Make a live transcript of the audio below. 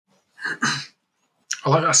I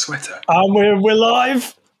like that sweater. And we're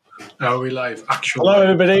live. Oh, we're live. Actually, hello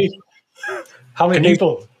everybody. How many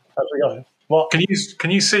people have we got? What? Can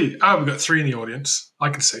you see? Oh, we've got 3 in the audience. I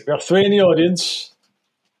can see. We have 3 in the audience.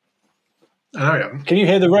 I know you haven't. Can you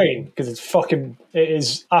hear the rain? Because it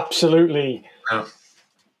is absolutely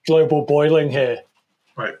global boiling here.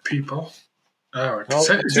 Right, people. Oh, right. Well,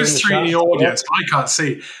 So there's 3 in the audience. I can't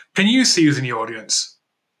see. Can you see who's in the audience?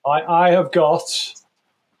 I have got.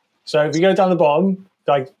 So if you go down the bottom,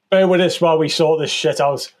 bear with us while we sort this shit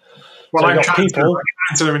out. Well, so I'm trying people. to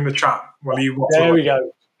answer them in the chat. There we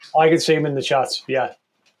go. I can see them in the chat. Yeah.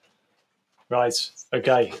 Right.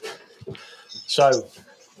 Okay. So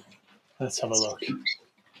let's have a look.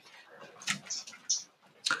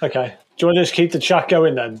 Okay. Do you want to just keep the chat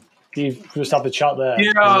going then? You just have the chat there.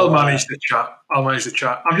 Yeah, I'll manage the chat.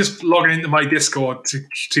 I'm just logging into my Discord to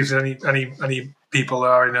see if there's any people that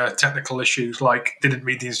are in technical issues, like didn't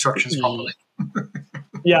read the instructions properly.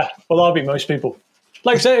 Yeah, well, that'll be most people.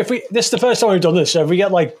 Like I say, this is the first time we've done this, so if we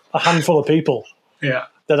get like a handful of people, then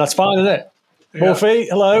that's fine, isn't it? Yeah. Morphy,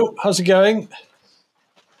 hello, how's it going?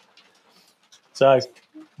 So,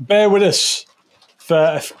 bear with us for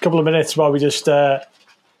a couple of minutes while we just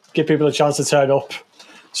give people a chance to turn up.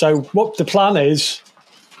 So, what the plan is,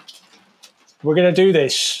 we're going to do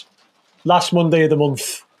this last Monday of the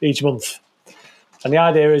month, each month. And the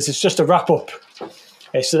idea is it's just a wrap-up.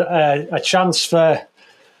 It's a chance for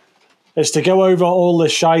us to go over all the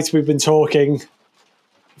shite we've been talking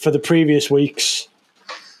for the previous weeks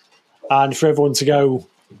and for everyone to go,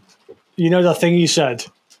 you know that thing you said?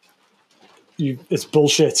 It's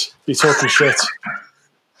bullshit. You're talking shit.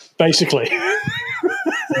 Basically.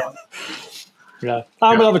 Yeah.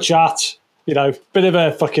 And we'll have a chat. You know, bit of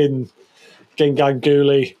a fucking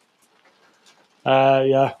gingang-gooly.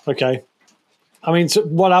 Yeah, okay. I mean, so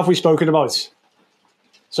what have we spoken about?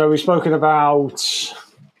 So we've spoken about...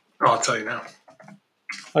 I'll tell you now.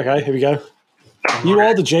 Okay, here we go. You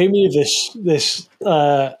are the Jamie of this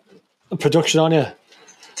production, aren't you?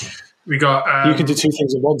 We got... you can do 2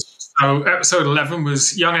 things at once. So episode 11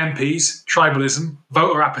 was Young MPs, Tribalism,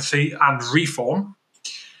 Voter Apathy and Reform.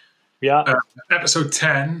 Yeah. Episode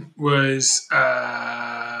 10 was...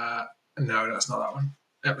 no, that's not that one.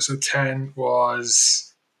 Episode 10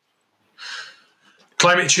 was...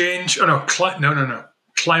 Climate change. Oh, no.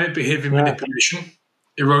 Climate behaviour manipulation.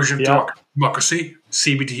 Erosion of democracy,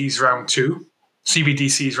 CBDC's round 2.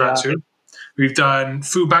 We've done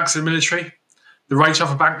food banks in the military, the right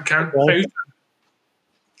off a bank account,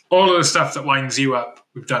 all of the stuff that winds you up,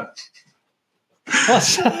 we've done.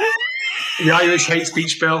 The Irish hate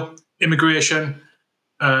speech bill, immigration,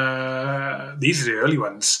 these are the early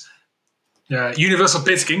ones. Universal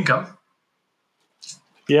basic income.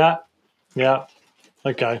 Yeah,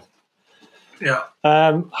 okay. Yeah.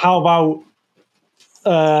 How about...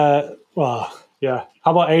 how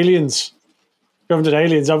about aliens? We haven't done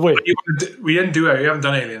aliens, have we? We didn't do it. We haven't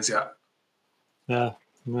done aliens yet. Yeah.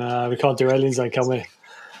 No, we can't do aliens then, can we?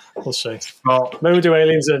 We'll see. Well, maybe we'll do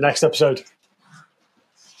aliens in the next episode.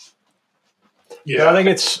 Yeah. But I think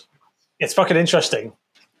it's fucking interesting.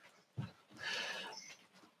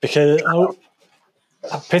 Because,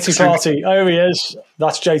 a pity party. Oh, he is.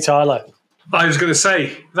 That's Jay Tyler. I was going to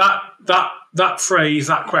say, that phrase,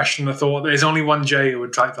 that question, I thought there's only one Jay who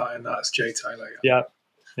would type that in. That's Jay Tyler. Yeah.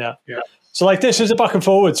 So like this is a back and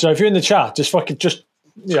forward. So if you're in the chat, just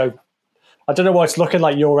you know, I don't know what it's looking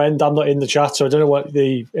like your end. I'm not in the chat, so I don't know what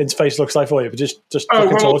the interface looks like for you. But just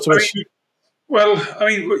fucking talk to us. I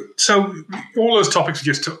mean, so all those topics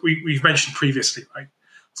we've mentioned previously, right?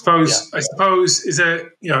 I suppose is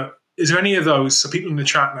there any of those? So people in the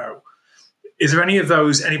chat know. Is there any of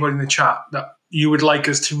those, anybody in the chat, that you would like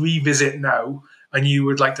us to revisit now and you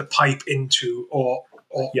would like to pipe into or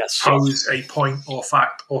pose a point or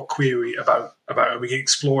fact or query about it? We can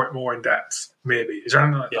explore it more in depth, maybe. Is there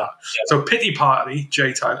anything like that? Yeah. So pity party,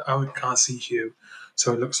 Jay Tyler. Oh, we can't see you.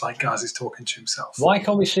 So it looks like Gaz is talking to himself. Why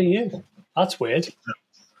can't we see you? That's weird.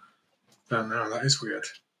 No, that is weird.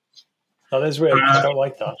 That is weird. I don't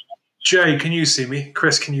like that. Jay, can you see me?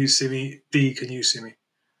 Chris, can you see me? D, can you see me?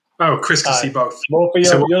 Oh, Chris can see both. Morphy,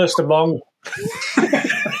 you're just a mong.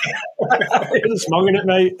 You're just monging it,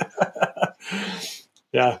 mate.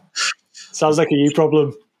 Yeah. Sounds like a you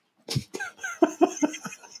problem.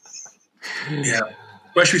 Yeah.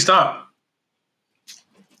 Where should we start?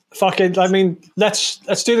 I mean, let's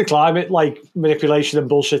do the climate manipulation and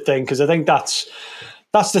bullshit thing, because I think that's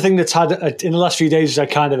the thing that's had in the last few days is a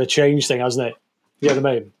kind of a change thing, hasn't it? You know what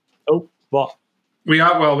I mean? Oh, what? We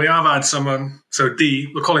have had someone. So D,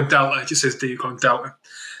 we'll call him Delta. It just says D. We call him Delta,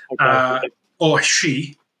 okay. or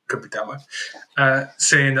she, could be dealt with,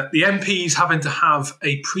 saying that the MPs having to have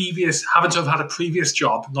had a previous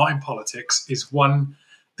job, not in politics, is one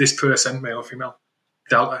this person, male or female,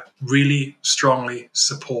 Delta, really strongly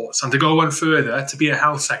supports. And to go one further, to be a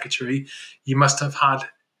health secretary, you must have had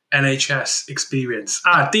NHS experience.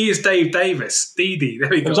 D is Dave Davis. DD. There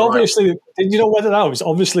we go. It was obviously, right. Did you know whether that was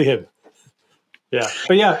obviously him? Yeah.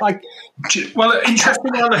 But yeah, well,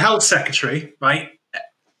 interesting on the health secretary, right?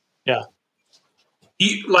 Yeah.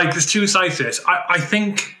 There's two sides to this. I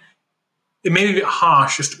think it may be a bit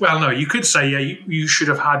harsh. You could say, you should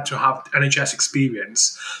have had to have NHS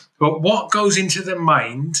experience. But what goes into the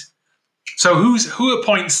mind? So who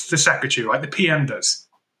appoints the secretary, right? The PM does.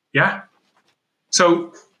 Yeah?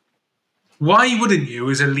 So why wouldn't you,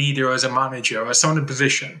 as a leader, or as a manager, or someone in a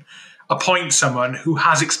position, appoint someone who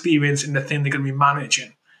has experience in the thing they're going to be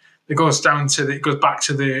managing? It goes back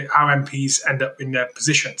to how MPs end up in their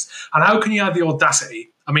positions. And how can you have the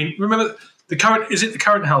audacity? I mean, remember the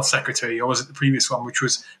current health secretary, or was it the previous one, which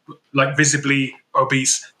was like visibly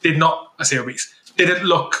obese? Didn't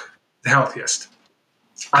look the healthiest,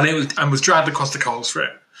 and was dragged across the coals for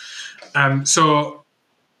it. So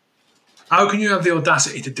how can you have the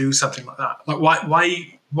audacity to do something like that? Like,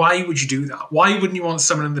 why would you do that? Why wouldn't you want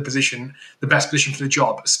someone in the best position for the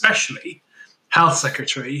job, especially health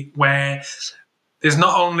secretary, where there's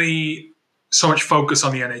not only so much focus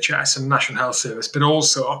on the NHS and National Health Service, but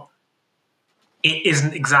also it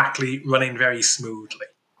isn't exactly running very smoothly.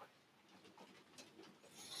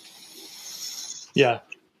 Yeah.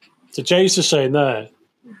 So Jay's just saying there,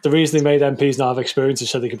 the reason they made MPs not have experience is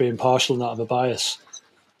so they could be impartial and not have a bias.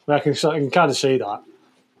 I can kind of see that.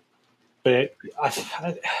 But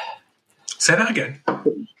say that again.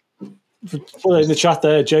 Well, in the chat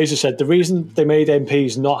there, Jay's said the reason they made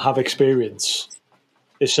MPs not have experience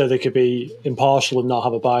is so they could be impartial and not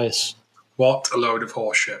have a bias. What a load of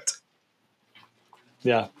horseshit.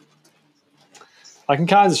 Yeah. I can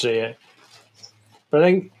kind of see it. But I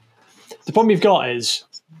think the problem you've got is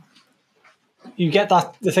you get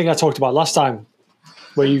the thing I talked about last time,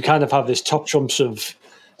 where you kind of have this top trumps of,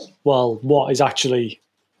 well, what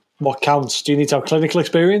counts? Do you need to have clinical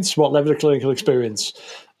experience? What level of clinical experience?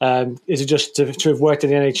 Is it just to have worked in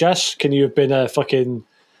the NHS? Can you have been a fucking,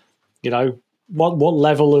 what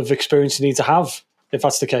level of experience you need to have if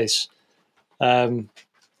that's the case? You know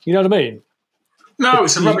what I mean? No,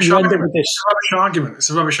 it's a rubbish argument. It's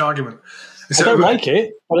a rubbish argument. I don't like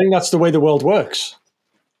it. I think that's the way the world works.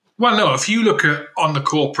 Well, no, if you look at on the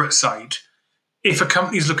corporate side, if a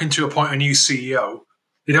company's looking to appoint a new CEO,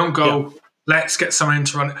 they don't go, let's get someone in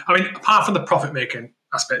to run it. I mean, apart from the profit-making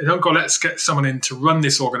aspect, they don't go, let's get someone in to run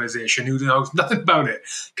this organization who knows nothing about it,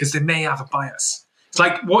 because they may have a bias. It's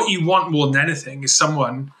like what you want more than anything is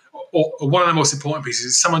someone, or one of the most important pieces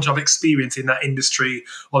is someone to have experience in that industry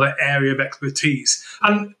or that area of expertise.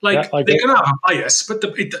 And they're going to have a bias, but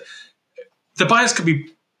the bias could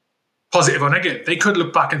be positive or negative. They could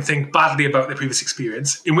look back and think badly about their previous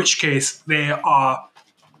experience, in which case they're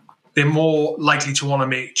more likely to want to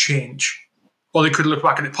make change. Or they could look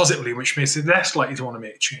back at it positively, which makes it less likely to want to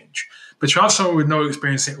make change. But to have someone with no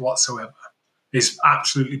experience in it whatsoever is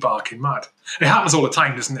absolutely barking mad. It happens all the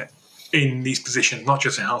time, doesn't it? In these positions, not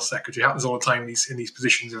just in health secretary, it happens all the time in these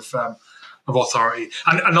positions of authority,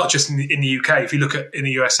 and not just in the UK. If you look at in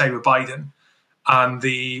the USA with Biden and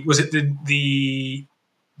the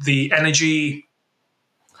energy,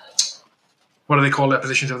 what do they call their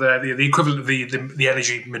positions over there? The equivalent of the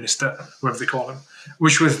energy minister, whatever they call him,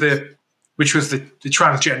 which was the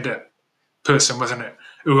transgender person, wasn't it,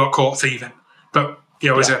 who got caught thieving, but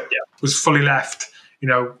was fully left,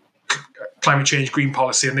 climate change, green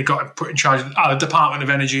policy, and they got him put in charge of the Department of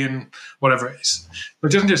Energy and whatever it is. But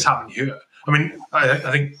it doesn't just happen here. I mean, I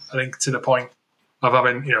think to the point of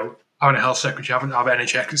having a health secretary, having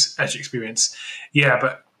NHS experience,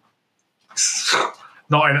 but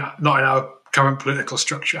not in our current political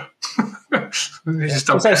structure. I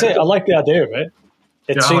like the idea of it.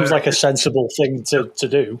 It seems like a sensible thing to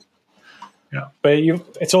do. Yeah, but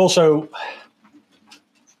it's also.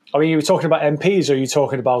 I mean, you were talking about MPs, or are you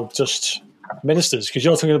talking about just ministers? Because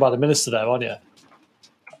you're talking about a minister there, aren't you?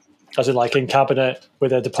 As in, in cabinet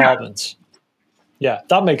with their departments. Yeah,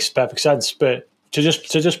 that makes perfect sense. But to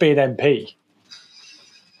just be an MP,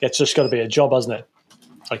 it's just got to be a job, hasn't it?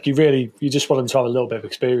 Like you just want them to have a little bit of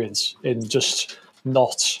experience in just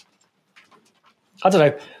not. I don't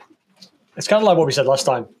know. It's kind of like what we said last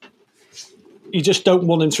time. You just don't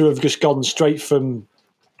want them to have just gone straight from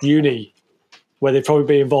uni, where they'd probably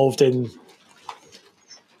be involved in,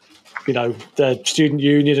 the student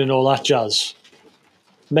union and all that jazz,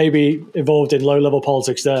 maybe involved in low-level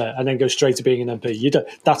politics there, and then go straight to being an MP.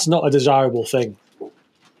 That's not a desirable thing.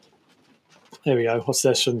 There we go. What's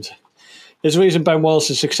this? And there's a reason Ben Wallace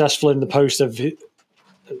is successful in the post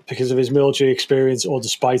because of his military experience or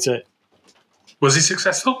despite it. Was he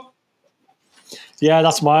successful? Yeah,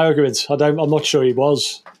 that's my argument. I'm not sure he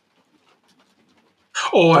was.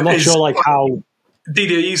 Or I'm not sure how.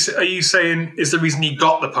 Didi, are you saying is the reason he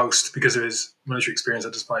got the post because of his military experience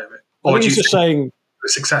or despite of it? Or he's just saying he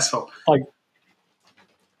was successful? Like,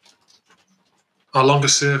 longer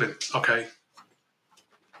serving. Okay.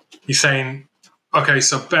 He's saying, okay,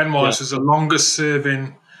 so Ben Wallace was the longest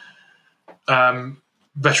serving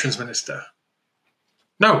veterans minister.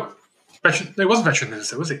 No, he wasn't veterans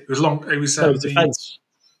minister, was he? It was long. It was defence.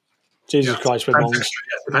 Jesus Christ,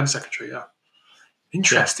 defence secretary. Yeah,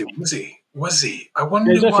 interesting. Yeah. Was he? I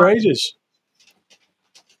wonder. He was there for ages.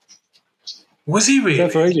 Was he really? He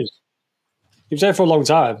was there for ages. He was there for a long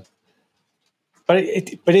time. But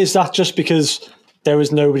is that just because there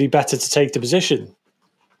was nobody better to take the position?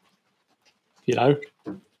 You know?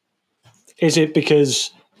 Is it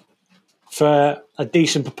because for a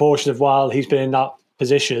decent proportion of while he's been in that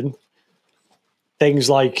position, things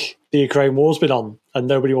like the Ukraine war's been on and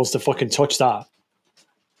nobody wants to fucking touch that?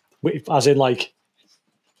 As in,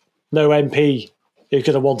 no MP is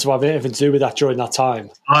going to want to have anything to do with that during that time.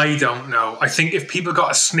 I don't know. I think if people got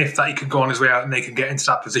a sniff that he could go on his way out and they can get into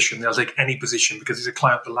that position, they'll take any position because he's a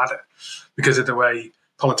climb up the ladder because of the way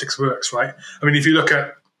politics works, right? I mean, if you look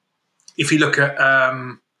at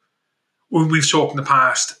we've talked in the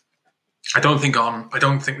past. I don't think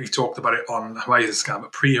we've talked about it on Horizon Scan,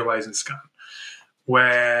 but pre-Horizon Scan,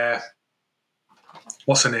 where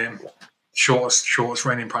what's her name? Shortest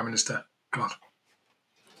reigning Prime Minister. God.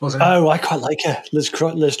 Oh, I quite like her. Liz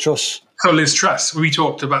Truss. So Liz Truss, we've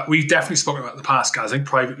definitely spoken about in the past, guys, I think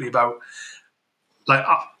privately about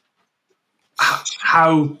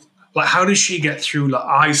how does she get through,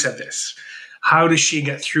 I said this, how does she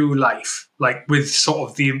get through life, with sort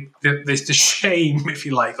of the shame, if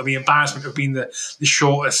you like, or the embarrassment of being the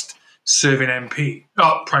shortest serving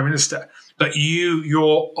Prime Minister. But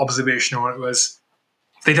your observation on it was,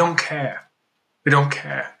 they don't care. They don't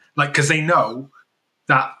care. Because they know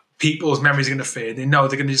that people's memories are going to fade. They know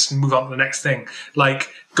they're going to just move on to the next thing.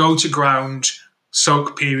 Go to ground,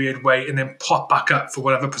 soak period, wait, and then pop back up for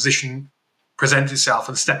whatever position presents itself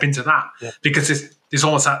and step into that. Yeah. Because there's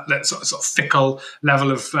almost that sort of fickle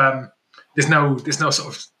level of there's no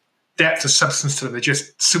sort of depth or substance to them. They're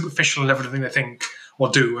just superficial in everything they think or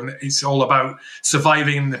do, and it's all about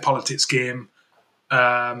surviving in the politics game.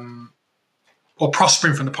 Or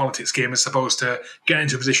prospering from the politics game as opposed to getting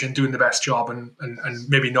into a position, doing the best job and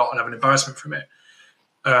maybe not and have an embarrassment from it.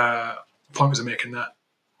 Point was I making there?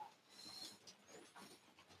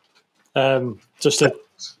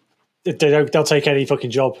 They'll take any fucking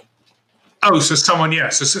job. Oh, so someone got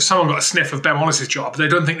a sniff of Ben Wallace's job. They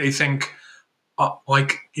think,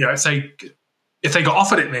 if they got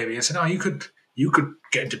offered it maybe and said, oh, you could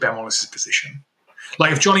get into Ben Wallace's position.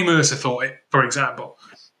 If Johnny Mercer thought it, for example,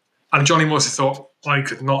 and Johnny Mercer thought, I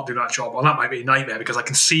could not do that job. Well, that might be a nightmare because I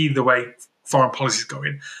can see the way foreign policy is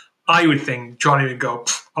going. I would think Johnny would go,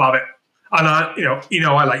 I'll have it. And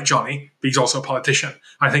I like Johnny, but he's also a politician.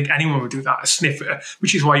 I think anyone would do that, a sniffer,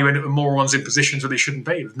 which is why you end up with morons in positions where they shouldn't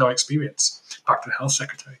be with no experience. Back to the health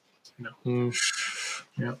secretary,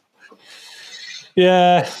 Yeah.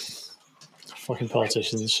 Yeah. Fucking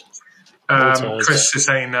politicians. Chris is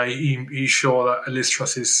saying he's sure that Liz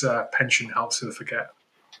Truss's pension helps her forget.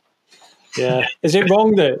 Yeah. Is it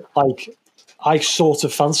wrong that, I sort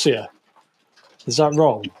of fancy her? Is that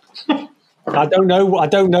wrong? I don't know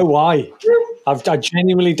why. I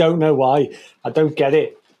genuinely don't know why. I don't get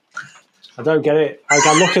it. I look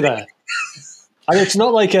at her. And it's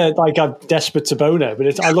not I'm desperate to bone her,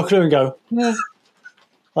 but I look at her and go, yeah.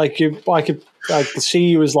 I could see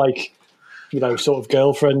you as sort of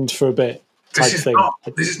girlfriend for a bit. This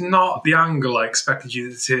is not the angle I expected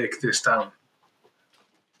you to take this down.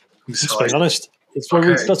 Let's be honest. That's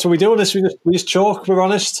what we do on this. We just talk. We're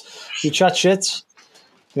honest. We chat shit.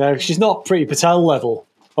 She's not Priti Patel level,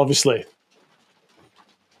 obviously.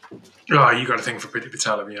 Oh, you got a thing for Priti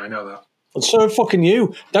Patel of me. I know that. And so have fucking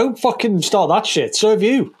you. Don't fucking start that shit. So have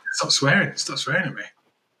you. Stop swearing at me.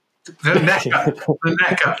 The neck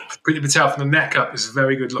up. Priti Patel from the neck up is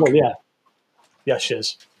very good looking. Well, yeah. Yeah, she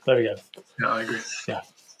is. There we go. Yeah, I agree. Yeah.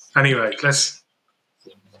 Anyway, let's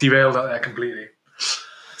derail that there completely.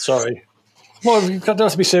 Sorry. Well, you don't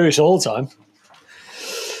have to be serious all the time.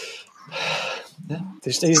 Yeah.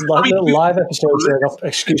 These little live episodes are an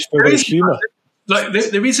excuse for a bit of humour. like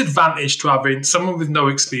there is advantage to having someone with no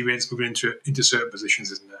experience moving into certain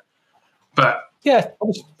positions, isn't there? But yeah,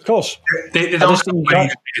 of course. they don't outweigh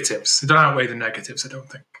the negatives. They don't outweigh the negatives, I don't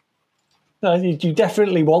think. No, you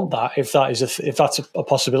definitely want that if that's a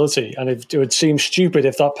possibility, and it would seem stupid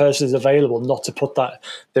if that person is available not to put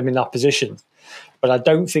them in that position. But I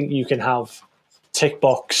don't think you can have tick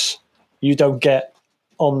box. You don't get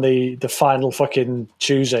on the final fucking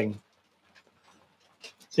choosing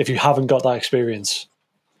if you haven't got that experience.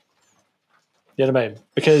 You know what I mean?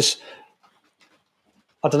 Because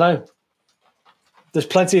I don't know. There's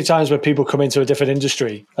plenty of times where people come into a different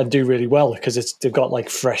industry and do really well because they've got like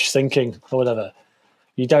fresh thinking or whatever.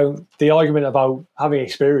 You don't. The argument about having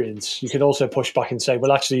experience, you can also push back and say,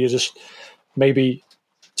 well, actually, you're just maybe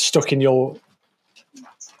stuck in your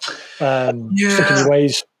stuck in your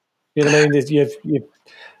ways. You know what I mean? You're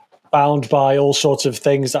bound by all sorts of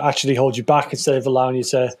things that actually hold you back instead of allowing you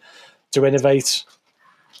to innovate.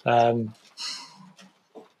 You know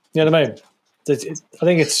what I mean? I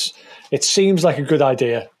think it seems like a good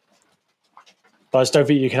idea, but I just don't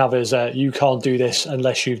think you can have it as you can't do this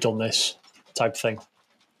unless you've done this type of thing.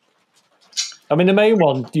 I mean, the main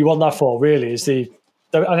one you want that for really is and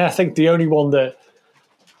I think the only one that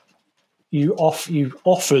you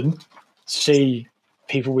often see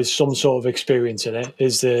people with some sort of experience in it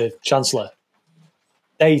is the Chancellor.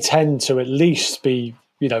 They tend to at least be,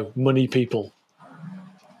 money people.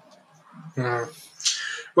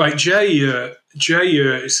 Right, Jay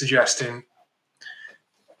is suggesting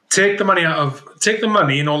take the money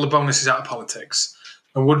and all the bonuses out of politics,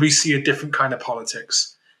 and would we see a different kind of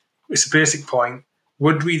politics? It's a basic point.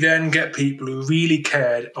 Would we then get people who really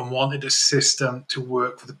cared and wanted a system to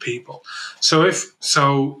work for the people? So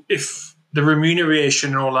if the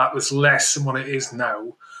remuneration and all that was less than what it is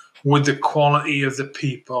now, would the quality of the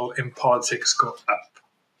people in politics go up?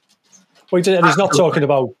 Well, and he's not talking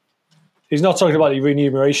about the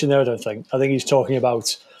remuneration there, I don't think. I think he's talking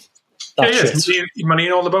about that shit. Money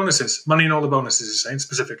and all the bonuses. Money and all the bonuses, he's saying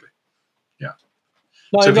specifically. Yeah.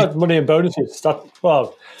 No, you've got money and bonuses.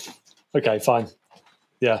 Okay, fine.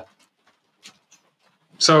 Yeah.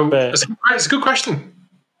 So it's a good question.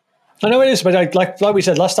 I know it is, but like we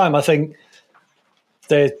said last time, I think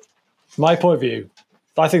my point of view,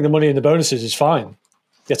 I think the money and the bonuses is fine.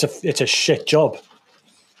 It's a shit job,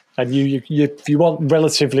 and if you want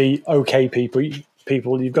relatively okay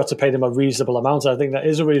people, you've got to pay them a reasonable amount. I think that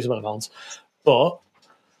is a reasonable amount, but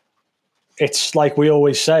it's like we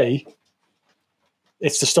always say.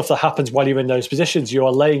 It's the stuff that happens while you're in those positions. You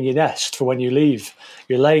are laying your nest for when you leave.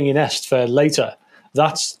 You're laying your nest for later.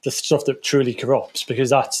 That's the stuff that truly corrupts because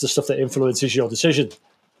that's the stuff that influences your decision.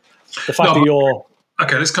 The fact that you're...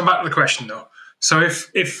 Okay, let's come back to the question, though. So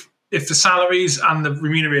if the salaries and the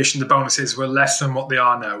remuneration, the bonuses were less than what they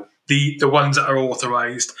are now, the ones that are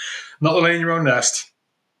authorised, not the laying your own nest,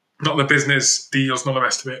 not the business deals, not the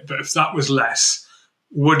rest of it, but if that was less,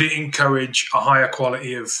 would it encourage a higher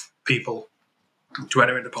quality of people to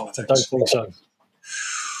enter into politics? I don't think so.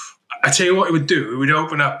 I tell you what it would do. It would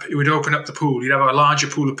open up the pool. You'd have a larger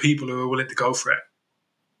pool of people who are willing to go for it.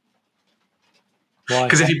 Why?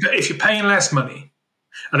 Because if you're paying less money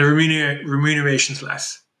and the remuneration's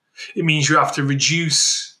less, it means you have to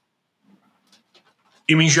reduce.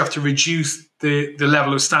 It means you have to reduce the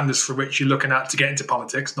level of standards for which you're looking at to get into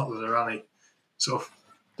politics. Not that there are any. So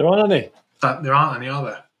there aren't any. There aren't any, are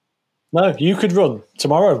there? No, you could run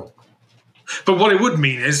tomorrow. But what it would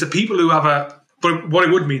mean is the people who have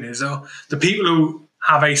the people who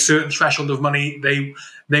have a certain threshold of money, they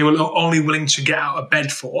will only willing to get out of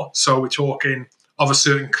bed for. So we're talking of a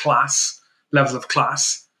certain level of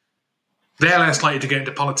class. They're less likely to get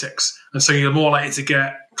into politics, and so you're more likely to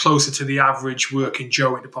get closer to the average working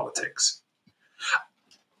Joe into politics.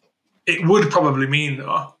 It would probably mean,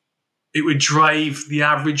 though, it would drive the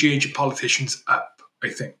average age of politicians up, I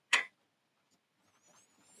think.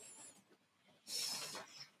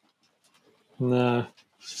 No,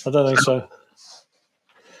 I don't think so.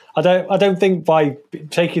 I don't think by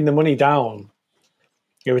taking the money down,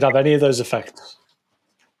 it would have any of those effects.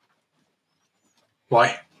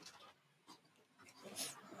 Why?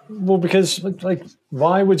 Well, because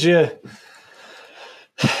why would you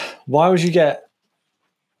get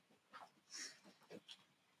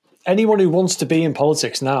anyone who wants to be in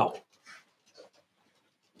politics now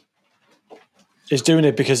is doing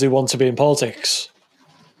it because they want to be in politics.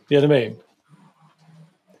 You know what I mean?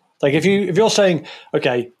 Like if you're saying,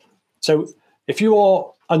 okay, so if you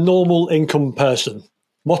are a normal income person,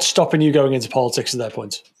 what's stopping you going into politics at that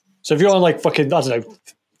point? So if you're on like fucking, I don't know,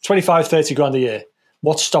 25, 30 grand a year,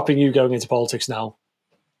 what's stopping you going into politics now?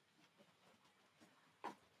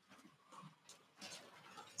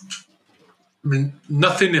 I mean,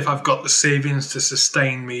 nothing if I've got the savings to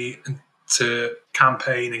sustain me and to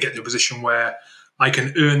campaign and get to a position where I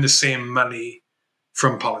can earn the same money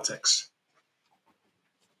from politics.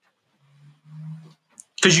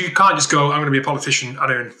 Because you can't just go, I'm going to be a politician, I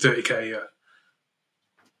earn 30k a year.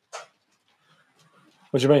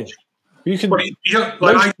 What do you mean? You can. Well, you don't,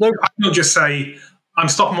 I don't just say, I'm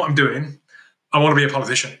stopping what I'm doing, I want to be a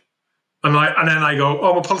politician. And then I go,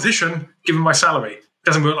 oh, I'm a politician, give them my salary. It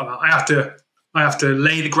doesn't work like that. I have to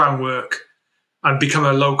lay the groundwork and become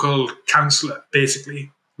a local councillor,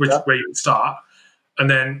 basically, where you would start. And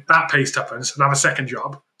then that pays tuppence and have a second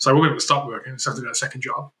job. So I won't be able to stop working, so I have to do that second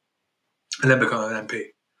job. And then become an MP.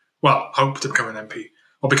 Well, hope to become an MP.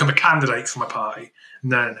 Or become a candidate for my party,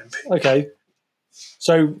 and then an MP. Okay.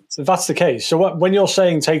 So if that's the case, so when you're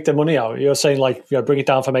saying take the money out, you're saying bring it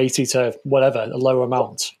down from 80 to whatever, a lower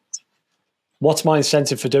amount. What's my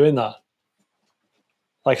incentive for doing that?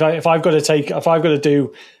 Like if I've got to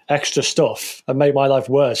do extra stuff and make my life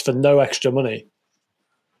worse for no extra money,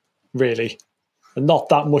 really, and not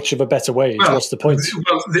that much of a better wage, what's the point?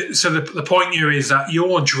 Well, the point here is that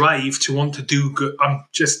your drive to want to do good.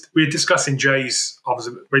 We're discussing Jay's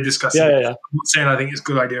opposite. We're discussing. Yeah. I'm not saying I think it's a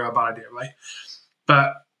good idea or a bad idea, right?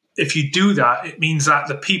 But if you do that, it means that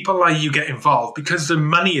the people that you get involved, because the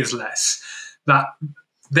money is less, that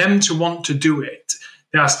them to want to do it,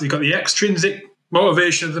 you've got the extrinsic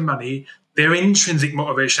motivation of the money. Their intrinsic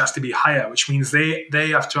motivation has to be higher, which means they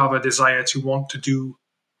have to have a desire to want to do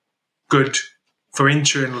good for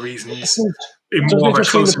internal reasons in more of a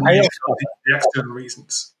closer way to the external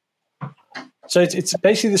reasons. So it's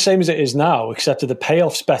basically the same as it is now, except that the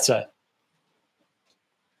payoff's better.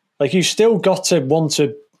 Like, you've still got to want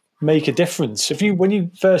to make a difference. When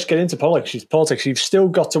you first get into politics, you've still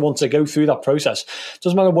got to want to go through that process.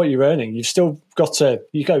 Doesn't matter what you're earning, you've still got to,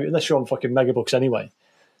 unless you're on fucking megabucks anyway,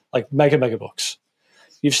 like megabucks,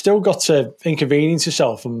 you've still got to inconvenience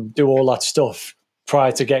yourself and do all that stuff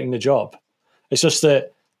prior to getting the job. It's just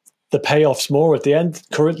that the payoff's more at the end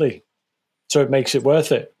currently, so it makes it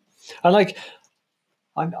worth it. And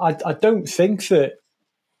I don't think that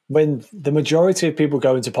when the majority of people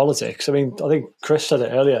go into politics, I mean, I think Chris said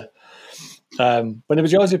it earlier, when the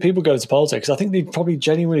majority of people go into politics, I think they probably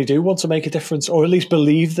genuinely do want to make a difference, or at least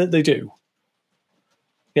believe that they do.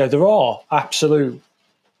 There are absolute,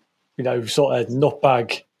 sort of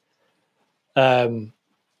nutbag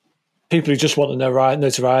people who just want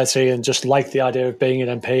notoriety and just like the idea of being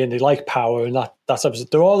an MP, and they like power, and that's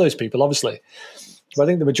there are those people, obviously. But I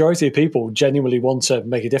think the majority of people genuinely want to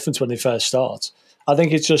make a difference when they first start. I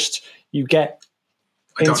think it's just you get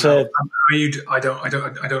into. I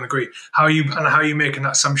don't agree. How are you making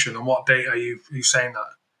that assumption? On what date are you saying that?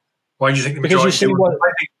 Why do you think the majority?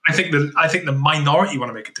 I think the minority want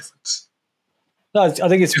to make a difference. No, I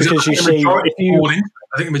think it's because you see. I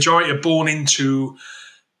think the majority are born into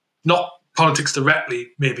not politics directly,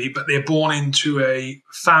 maybe, but they're born into a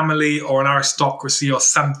family or an aristocracy or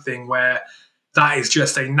something where that is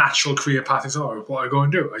just a natural career path. It's, what are I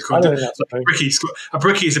going to do? A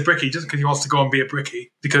brickie is a brickie just because he wants to go and be a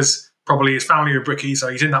brickie, because probably his family are brickies,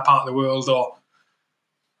 or he's in that part of the world. Or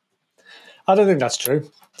I don't think that's true.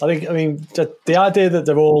 The idea that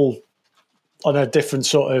they're all on a different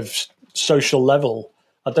sort of social level,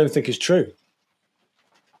 I don't think is true.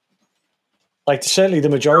 Like, certainly the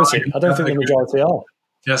majority. I don't think the majority are.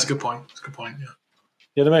 Yeah, that's a good point. Yeah.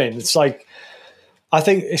 You know what I mean? It's like, I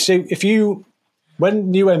think,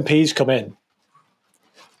 when new MPs come in,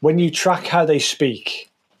 when you track how they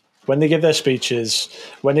speak, when they give their speeches,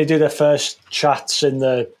 when they do their first chats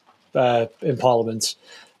in Parliament,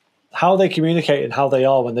 how they communicate and how they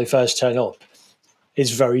are when they first turn up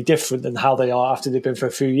is very different than how they are after they've been for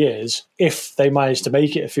a few years, if they manage to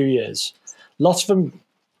make it a few years. Lots of them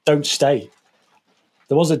don't stay.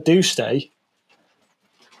 The ones that do stay,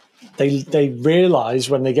 they realise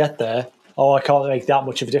when they get there, I can't make that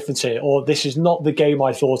much of a difference here, or this is not the game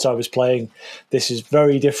I thought I was playing. This is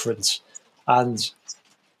very different, and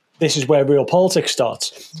this is where real politics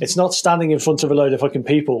starts. It's not standing in front of a load of fucking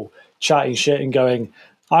people chatting shit and going,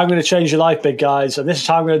 I'm going to change your life, big guys, and this is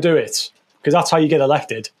how I'm going to do it, because that's how you get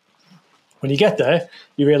elected. When you get there,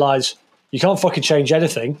 you realise you can't fucking change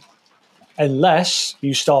anything unless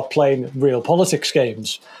you start playing real politics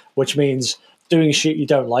games, which means doing shit you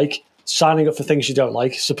don't like, signing up for things you don't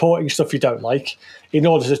like, supporting stuff you don't like, in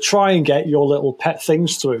order to try and get your little pet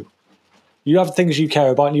things through. You have things you care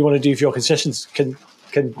about and you want to do for your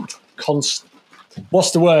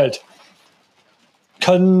what's the word?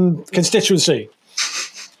 Constituency.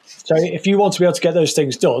 So if you want to be able to get those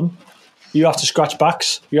things done, you have to scratch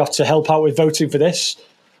backs. You have to help out with voting for this.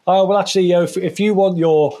 oh, well, actually, if you want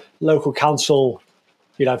your local council,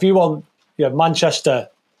 if you want Manchester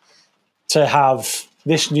to have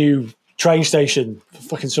this new train station,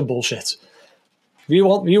 fucking some bullshit. If you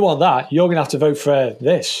want that, you're going to have to vote for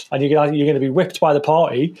this, and you're going to be whipped by the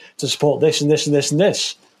party to support this and this and this and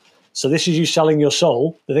this. So this is you selling your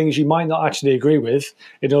soul, the things you might not actually agree with,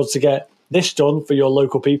 in order to get this done for your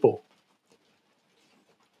local people.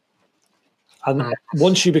 And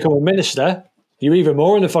once you become a minister, you're even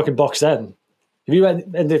more in the fucking box then. If you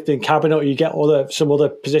end up in cabinet or you get some other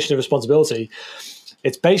position of responsibility,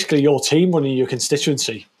 it's basically your team running your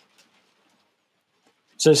constituency.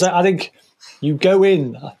 So I think you go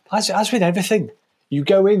in, as with everything, you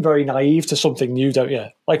go in very naive to something new, don't you?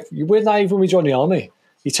 Like, we're naive when we join the army.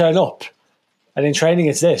 You turn up, and in training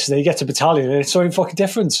it's this, and then you get to battalion, and it's something fucking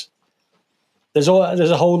different. There's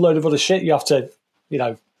a whole load of other shit you have to, do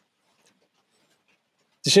you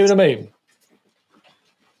see what I mean?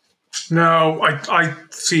 No, I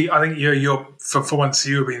see. I think you're for once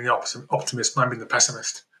you're being the optimist, and I'm being the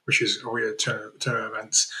pessimist, which is a weird turn of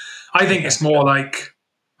events. I think it's more like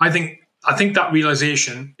I think that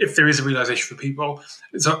realization, if there is a realization for people,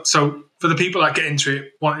 so for the people that get into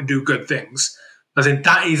it wanting to do good things, I think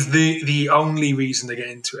that is the only reason they get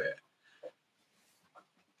into it.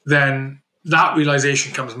 Then that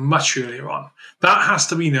realization comes much earlier on. That has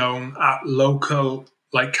to be known at local,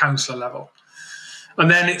 like, council level.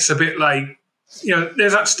 And then it's a bit like,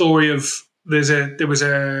 there's that story of there was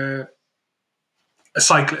a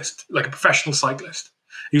cyclist, like a professional cyclist.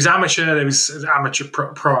 He was amateur, there was amateur,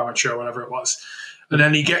 pro amateur, whatever it was. And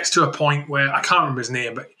then he gets to a point where, I can't remember his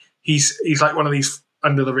name, but he's like one of these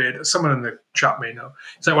under the radar, someone in the chat may know.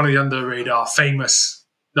 He's like one of the under the radar famous,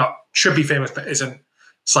 no, should be famous, but isn't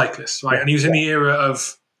cyclists, right? And he was in the era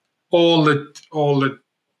of all the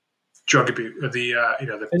drug abuse, is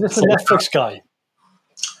this the Netflix guy?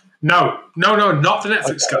 No, not the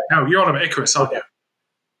Netflix guy. No, you're on about Icarus, aren't you?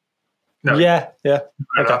 No. Yeah.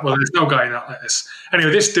 Okay. Well, there's no guy like this.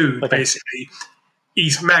 Anyway, this dude, basically,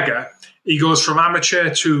 he's mega. He goes from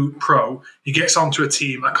amateur to pro. He gets onto a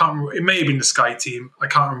team. I can't remember. It may have been the Sky team. I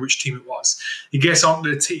can't remember which team it was. He gets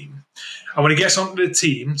onto the team. And when he gets onto the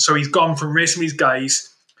team, so he's gone from racing these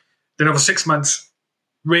guys, then over 6 months,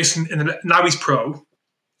 racing, now he's pro.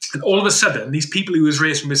 And all of a sudden, these people he was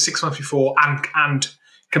racing with 6 months before and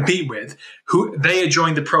compete with, who they had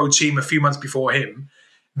joined the pro team a few months before him,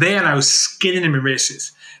 they are now skinning him in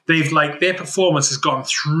races. They've their performance has gone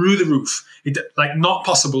through the roof. Not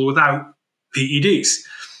possible without PEDs.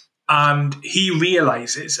 And he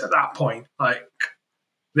realizes at that point,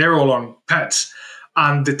 they're all on pets.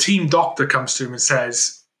 And the team doctor comes to him and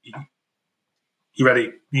says, "You ready?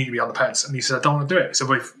 You need to be on the peds." And he said, "I don't want to do it."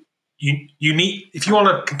 So if you want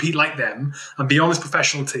to compete like them and be on this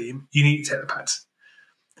professional team, you need to take the peds.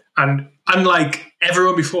 And unlike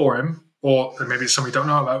everyone before him, or maybe it's somebody you don't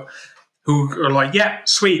know about, who are like, "Yeah,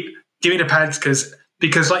 sweet, give me the pads,"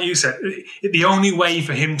 because like you said, the only way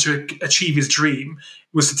for him to achieve his dream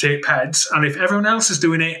was to take pads. And if everyone else is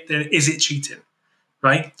doing it, then is it cheating,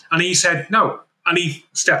 right? And he said no, and he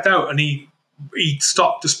stepped out and he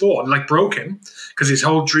stopped the sport, broke him, because his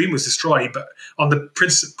whole dream was destroyed. But on the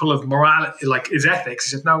principle of morality, his ethics,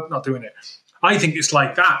 he said, "No, not doing it." I think it's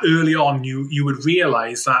like that. Early on, you would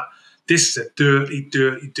realize that this is a dirty,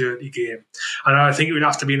 dirty, dirty game. And I think it would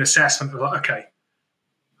have to be an assessment of, okay,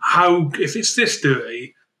 if it's this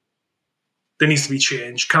dirty, there needs to be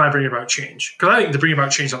change. Can I bring about change? Because I think to bring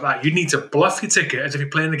about change like that, you need to bluff your ticket as if you're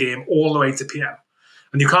playing the game all the way to PM.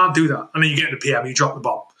 And you can't do that. And then you get into PM and you drop the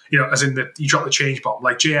bomb. As in you drop the change bomb,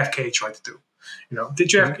 like JFK tried to do. Did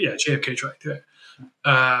JFK? Yeah, JFK tried to do it.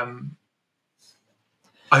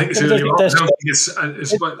 I think it's early on. I don't think it's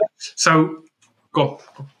so. Go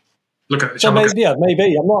on. Look at it. So maybe. I'm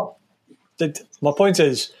not. My point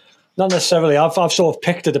is not necessarily. I've sort of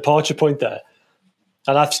picked a departure point there,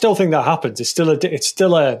 and I still think that happens. It's still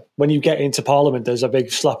a when you get into Parliament, there's a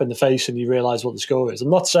big slap in the face, and you realise what the score is. I'm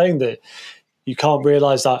not saying that you can't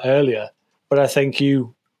realise that earlier, but I think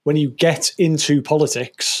when you get into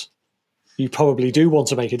politics, you probably do want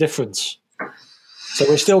to make a difference. So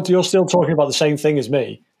you're still talking about the same thing as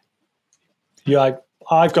me. You're like,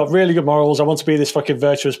 I've got really good morals. I want to be this fucking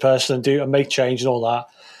virtuous person and make change and all that.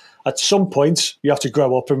 At some point, you have to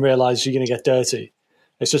grow up and realize you're going to get dirty.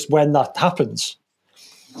 It's just when that happens.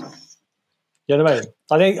 You know what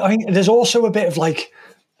I mean? I think there's also a bit of like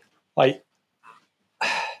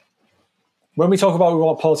when we talk about we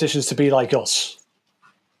want politicians to be like us.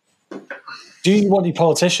 Do you want your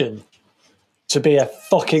politician to be a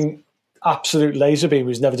fucking absolute laser beam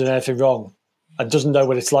who's never done anything wrong and doesn't know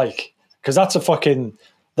what it's like? Because that's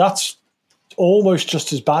almost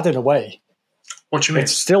just as bad in a way. What do you mean?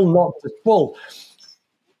 It's still not. Well,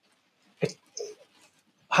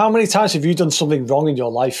 how many times have you done something wrong in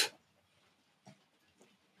your life?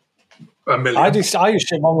 A million. I do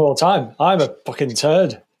shit wrong all the time. I'm a fucking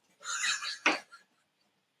turd.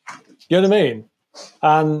 You know what I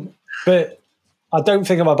mean? But I don't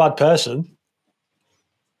think I'm a bad person.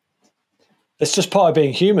 It's just part of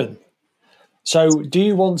being human. So do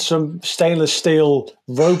you want some stainless steel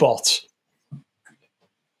robot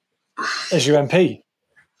as your MP?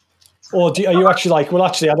 Or are you actually like, well,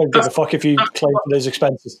 actually, I don't give a fuck if you claim for those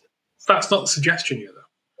expenses? That's not the suggestion here, though.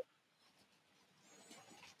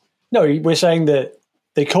 No, we're saying that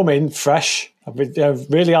they come in fresh,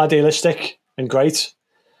 really idealistic and great,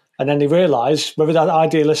 and then they realise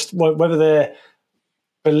whether their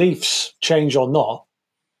beliefs change or not.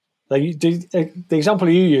 The example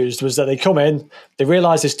you used was that they come in, they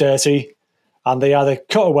realise it's dirty, and they either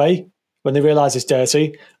cut away when they realise it's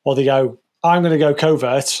dirty, or they go, I'm going to go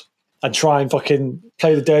covert and try and fucking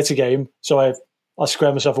play the dirty game, so I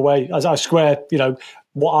square myself away. I square,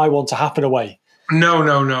 what I want to happen away. No.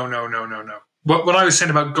 What I was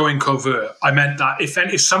saying about going covert, I meant that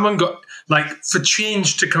if someone got, like, for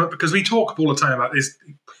change to come up, because we talk all the time about this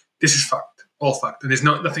is fact, all fact, and there's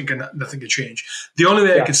nothing can change. The only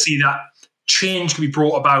way I could see that change can be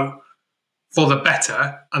brought about for the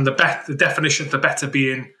better, and the definition of the better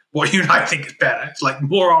being what you and I think is better. It's like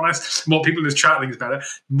more honest, more people in this chat think is better,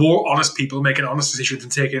 more honest people making honest decisions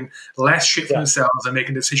and taking less shit for themselves and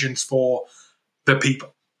making decisions for the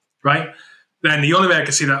people, right? Then the only way I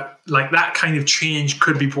could see that, like, that kind of change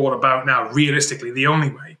could be brought about now, realistically, the only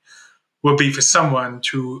way would be for someone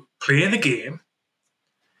to play the game,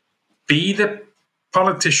 be the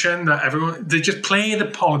politician they just play the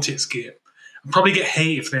politics game and probably get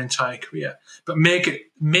hated for their entire career, but make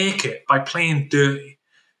it by playing dirty,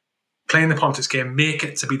 playing the politics game, make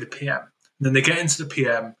it to be the PM. And then they get into the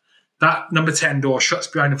PM, that number 10 door shuts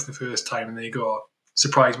behind them for the first time, and they go,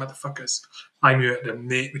 surprise motherfuckers, I'm here to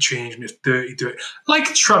make the change and it's dirty, do it. Like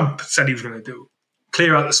Trump said he was going to do.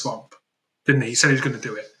 Clear out the swamp, didn't he? He said he was going to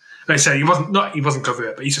do it. And I said he wasn't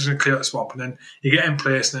covert, but he said he was going to clear out the swamp. And then you get in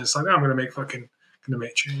place and it's like, I'm going to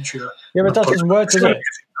make change here. Yeah, but that doesn't work, does it?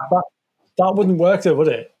 That wouldn't work though, would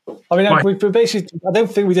it? I mean, we basically, I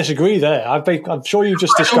don't think we disagree there. I'm sure you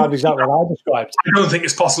just described exactly what I described. I don't think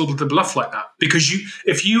it's possible to bluff like that, because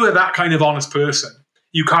if you are that kind of honest person,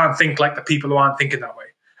 you can't think like the people who aren't thinking that way.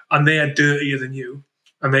 And they are dirtier than you,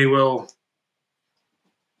 and they will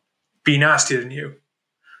be nastier than you.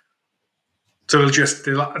 So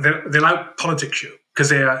they'll out politics you because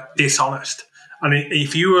they are dishonest. And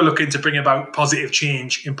if you are looking to bring about positive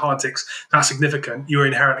change in politics, that's significant. You're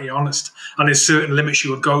inherently honest, and there's certain limits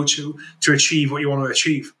you will go to achieve what you want to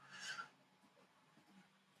achieve.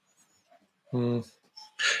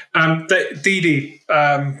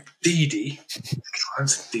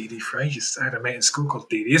 Dee for ages. I had a mate in school called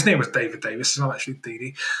Dee. His name was David Davis. It's not actually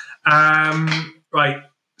Dee. Right.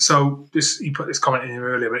 So he put this comment in here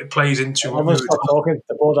earlier, but it plays into what we were talking.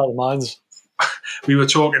 They're bored out of minds. We were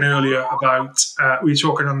talking earlier about. We were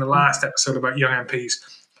talking on the last episode about young MPs.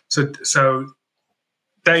 So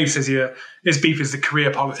Dave says here his beef is the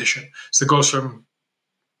career politician. So it goes from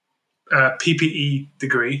PPE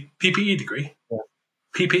degree. Yeah.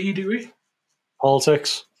 PPE degree?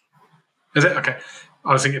 Politics. Is it? Okay.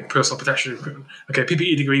 I was thinking personal protection equipment. Okay,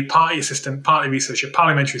 PPE degree, party assistant, party researcher,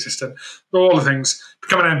 parliamentary assistant, all the things.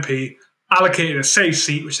 Become an MP, allocated a safe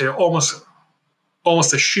seat, which they're almost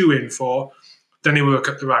a shoe-in for. Then they work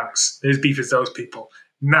up the ranks. His beef is those people.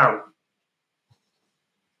 Now,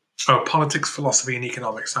 politics, philosophy, and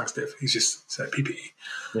economics. Thanks, Dave. He's just said PPE.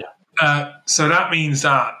 Yeah. So that means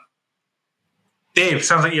that, Dave,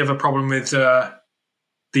 sounds like you have a problem with the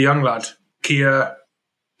young lad, Kia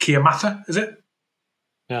Mather, is it?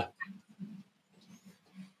 Yeah.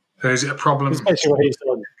 So is it a problem? It's basically what he's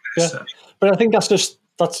done. Yeah. But I think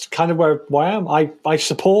that's kind of where I am. I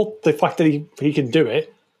support the fact that he can do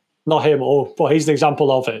it. Not him, but he's an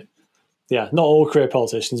example of it. Yeah, not all career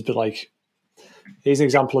politicians, but like he's an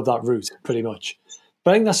example of that route, pretty much.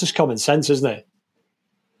 But I think that's just common sense, isn't it?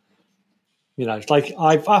 Like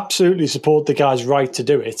I absolutely support the guy's right to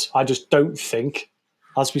do it. I just don't think,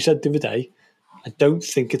 as we said the other day, I don't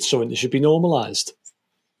think it's something that should be normalised.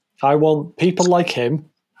 I want people like him,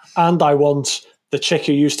 and I want the chick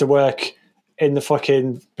who used to work in the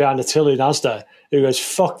fucking behind the till in Asda, who goes,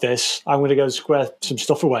 fuck this, I'm going to go square some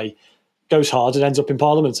stuff away, goes hard and ends up in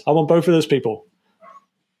Parliament. I want both of those people.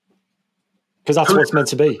 Because that's what's meant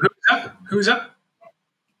to be. Who is that?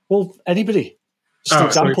 Well, anybody. Just an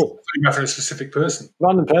example. Sorry, for a specific person.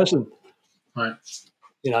 Random person. Right.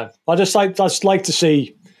 I just like to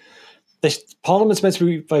see this Parliament's meant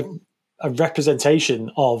to be a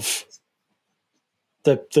representation of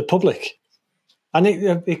the public, and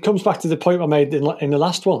it comes back to the point I made in the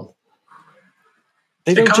last one.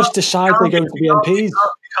 They don't just decide they're going to be MPs. It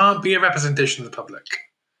can't be a representation of the public.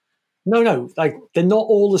 No, like they're not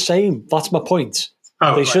all the same. That's my point.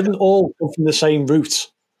 They shouldn't all come from the same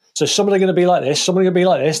route. So some are going to be like this, some are going to be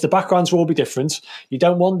like this. The backgrounds will all be different. You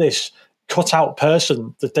don't want this cut-out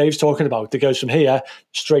person that Dave's talking about that goes from here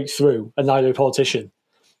straight through and now you're a politician.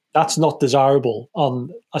 That's not desirable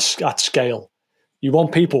at scale. You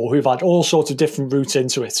want people who've had all sorts of different routes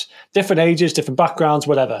into it, different ages, different backgrounds,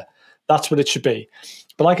 whatever. That's what it should be.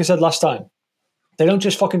 But like I said last time, they don't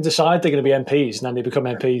just fucking decide they're going to be MPs and then they become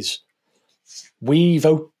MPs. We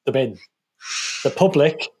vote them in. The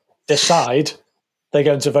public decide they're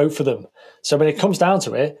going to vote for them. So when it comes down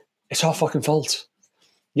to it, it's our fucking fault.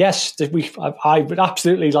 Yes, I would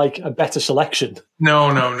absolutely like a better selection. No.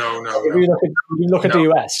 If you look at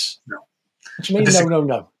the US. No. What do you mean,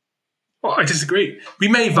 no? Well, I disagree. We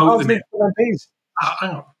may vote them in. Hang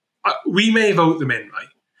on. We may vote them in, right?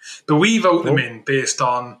 But we vote them in based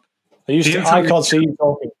on... I can't see you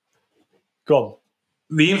talking. Go on.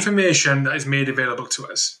 The information that is made available to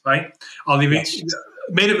us, right?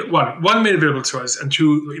 Made available to us, and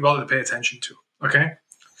two, that we wanted to pay attention to, okay?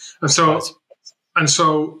 But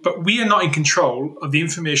we are not in control of the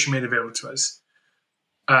information made available to us.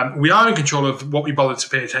 We are in control of what we bother to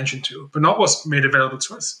pay attention to, but not what's made available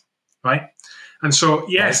to us, right? And so,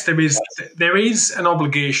 yes, there is an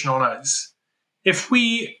obligation on us. If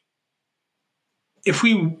we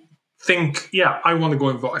think, I want to go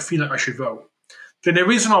and vote, I feel like I should vote, then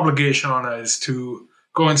there is an obligation on us to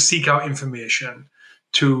go and seek out information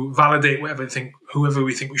to validate whoever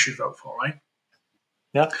we think we should vote for, right?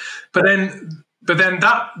 Yeah. But then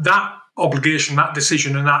that obligation, that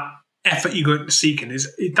decision, and that effort you're going to seek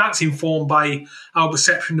that's informed by our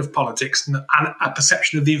perception of politics and a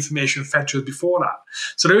perception of the information fed to us before that.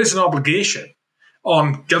 So there is an obligation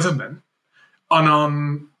on government and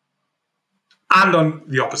on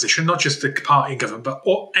the opposition, not just the party in government, but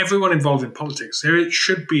everyone involved in politics. There is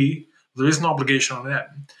an obligation on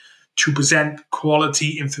them to present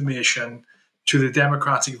quality information to the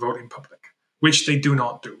democratic voting public, which they do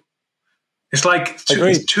not do. It's like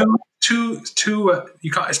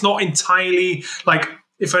it's not entirely like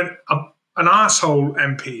if an arsehole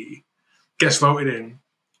MP gets voted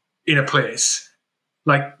in a place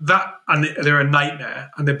like that, and they're a nightmare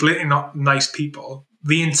and they're blatantly not nice people.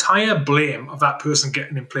 The entire blame of that person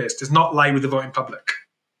getting in place does not lie with the voting public.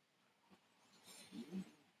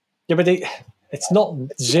 Yeah, but it's not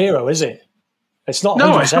zero, is it? It's not 100%.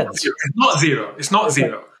 No, it's not zero. It's not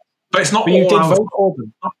zero. But it's not but all you did vote for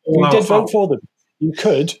them. You did vote for them. You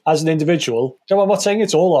could, as an individual. I'm not saying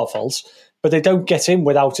it's all our fault, but they don't get in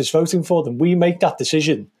without us voting for them. We make that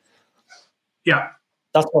decision. Yeah.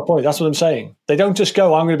 That's my point. That's what I'm saying. They don't just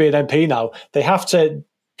go, I'm going to be an MP now. They have to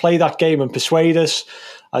play that game and persuade us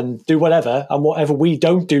and do whatever, and whatever we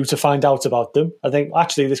don't do to find out about them. I think,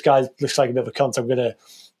 actually, this guy looks like a bit of a cunt. I'm going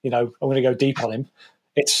to go deep on him.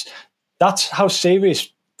 That's how serious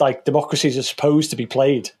like democracies are supposed to be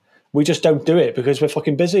played. We just don't do it because we're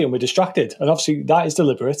fucking busy and we're distracted. And obviously that is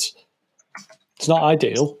deliberate. It's not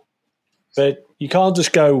ideal. But you can't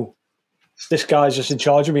just go, this guy's just in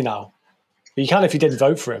charge of me now. But you can if you didn't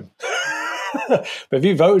vote for him. But if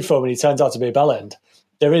you voted for him and he turns out to be a bellend,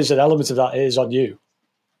 there is an element of that is on you.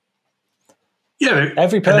 Yeah.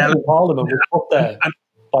 Every person in Parliament was put there.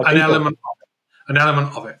 An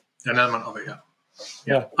element of it, yeah.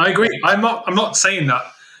 Yeah. I agree. I'm not saying that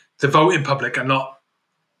the voting public are not,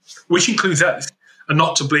 which includes us, are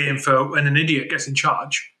not to blame for when an idiot gets in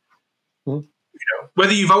charge. Mm.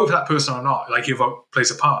 Whether you vote for that person or not, like your vote plays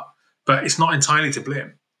a part, but it's not entirely to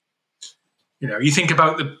blame. You think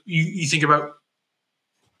about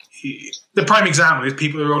the prime example is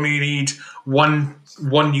people who only need one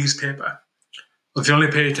newspaper, or they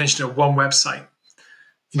only pay attention to one website,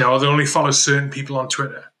 or they only follow certain people on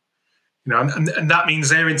Twitter, and that means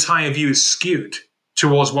their entire view is skewed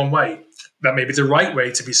towards one way. That may be the right way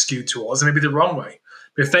to be skewed towards, and maybe the wrong way.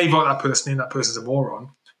 But if they vote that person in, that person's a moron,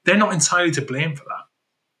 they're not entirely to blame for that.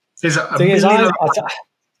 There's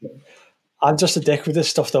I'm just a dick with this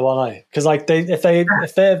stuff, though, aren't I? Because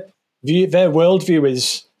if their worldview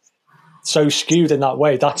is so skewed in that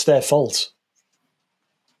way, that's their fault.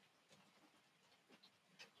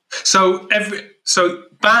 So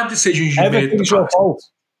bad decisions you made. Everything's your fault.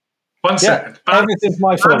 One second. Everything's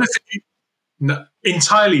my fault.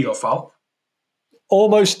 Entirely your fault.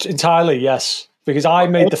 Almost entirely, yes. because I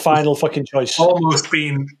made the final fucking choice. Almost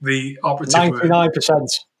being the operative word.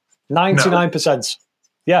 99%. 99%.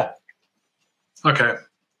 Yeah. Okay.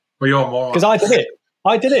 Well, you're more. Because I did it.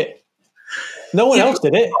 I did it. No one else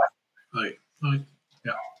did it. Right.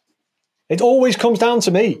 Yeah. It always comes down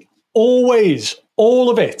to me. Always. All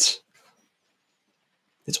of it.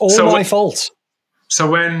 It's all my fault. So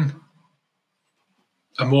when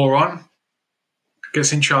a moron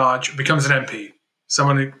gets in charge, becomes an MP,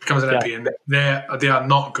 someone who becomes an MP, and they are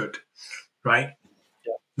not good, right?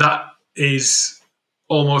 Yeah. That is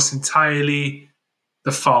almost entirely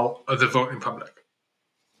the fault of the voting public.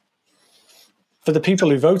 For the people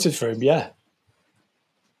who voted for him, yeah.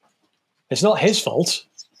 It's not his fault.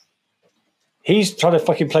 He's trying to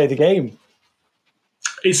fucking play the game.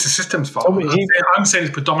 It's the system's fault. I'm saying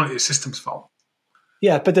it's predominantly the system's fault.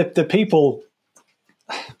 Yeah, but the people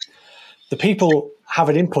have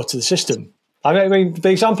an input to the system. I mean, the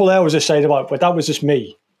example there was just saying about, but that was just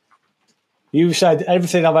me. You said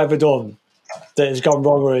everything I've ever done that has gone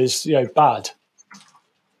wrong or is bad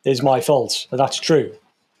is my fault, and that's true.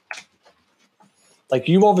 Like,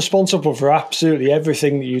 you are responsible for absolutely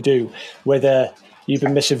everything that you do, whether you've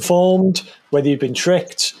been misinformed, whether you've been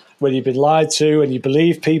tricked, whether you've been lied to, and you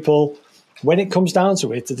believe people. When it comes down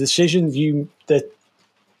to it, the decision,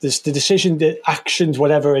 the actions,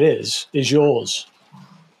 whatever it is yours.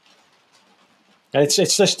 And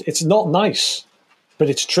it's not nice, but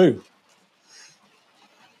it's true.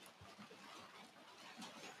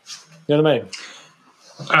 You know what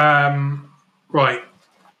I mean? Right.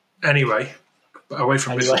 Anyway, away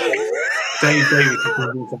from this. Dave Davis has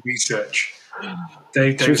been doing some research.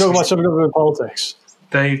 Should we talk about some government politics?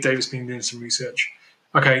 Dave Davis has been doing some research.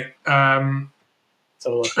 Okay.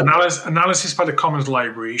 Analysis by the Commons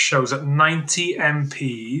Library shows that 90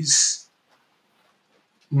 MPs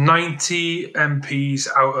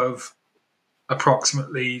out of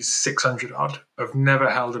approximately 600 odd have never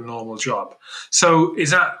held a normal job. So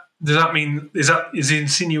does that mean is the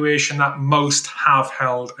insinuation that most have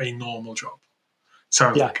held a normal job?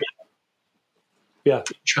 Sounds like it. Yeah.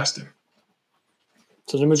 Interesting.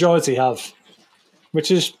 So the majority have,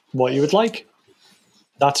 which is what you would like.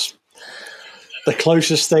 That's the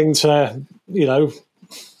closest thing to,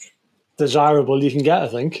 desirable you can get, I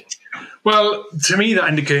think. Well, to me, that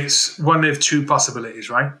indicates one of two possibilities,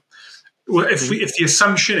 right? Well, if the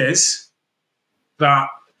assumption is that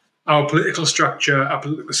our political structure, our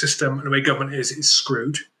political system, and the way government is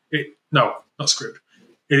screwed. Not screwed.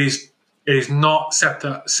 It is not set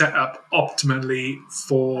up optimally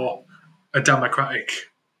for a democratic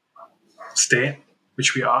state,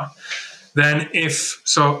 which we are. Then the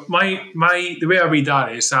way I read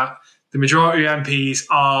that is that the majority of MPs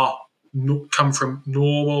come from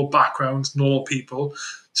normal backgrounds, normal people,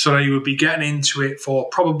 so they would be getting into it for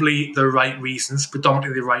probably the right reasons,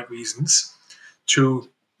 predominantly the right reasons, to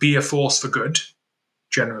be a force for good,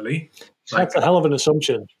 generally. That's a hell of an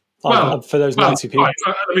assumption for those 90 people. Right,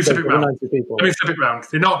 let me flip it round.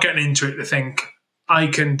 They're not getting into it to think, I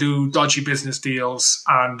can do dodgy business deals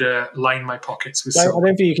and line my pockets with silver. I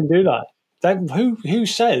don't think you can do that. Who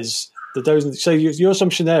says that those... So your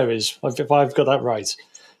assumption there is, if I've got that right,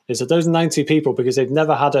 is that those 90 people, because they've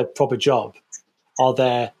never had a proper job, are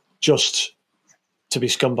there just to be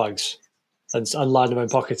scumbags and line their own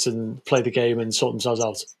pockets and play the game and sort themselves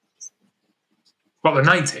out. What, the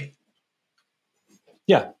 90?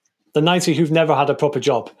 Yeah. The 90 who've never had a proper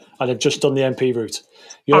job and have just done the MP route.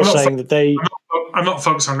 You're saying that they... I'm not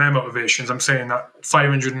focused on their motivations. I'm saying that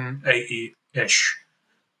 580-ish,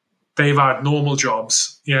 they've had normal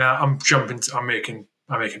jobs. Yeah, I'm making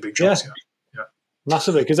big jobs. Yeah.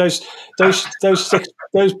 Massively, because those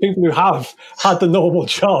people who have had the normal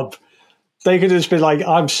job, they could just be like,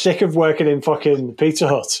 I'm sick of working in fucking Pizza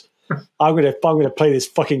Hut. I'm gonna play this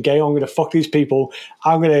fucking game. I'm gonna fuck these people.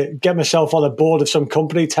 I'm gonna get myself on a board of some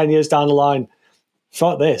company 10 years down the line.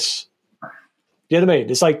 Fuck this. You know what I mean?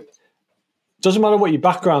 It's like, doesn't matter what your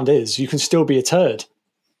background is, you can still be a turd.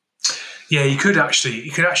 Yeah, you could actually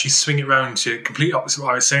swing it around to complete opposite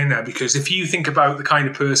what I was saying there, because if you think about the kind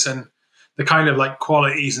of person, the kind of like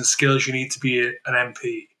qualities and skills you need to be an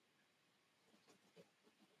MP,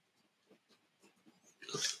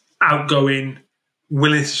 outgoing,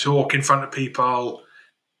 willing to talk in front of people,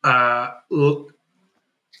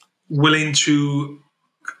 willing to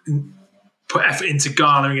put effort into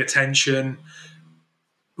garnering attention,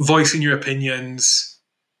 voicing your opinions,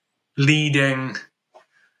 leading,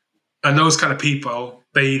 and those kind of people,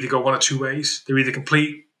 they either go one of two ways. They're either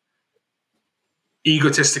complete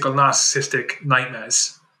egotistical, narcissistic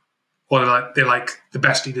nightmares, or they're like the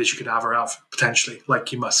best leaders you could ever have, potentially,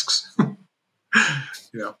 like your Musks.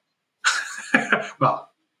 Well,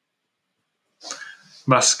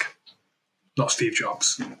 Musk, not Steve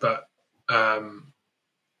Jobs, but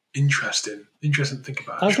interesting to think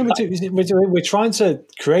about. We're trying to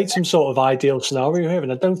create some sort of ideal scenario here,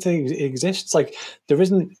 and I don't think it exists. Like, there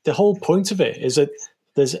isn't. The whole point of it is that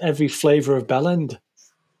there's every flavour of bellend.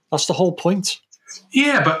 That's the whole point.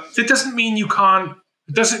 Yeah, but it doesn't mean you can't.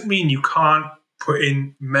 It doesn't mean you can't put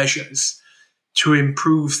in measures to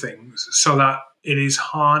improve things so that it is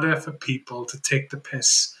harder for people to take the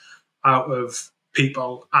piss out of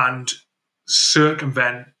people and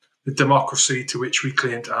circumvent the democracy to which we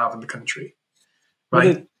claim to have in the country.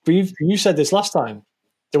 Right? But you said this last time.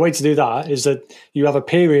 The way to do that is that you have a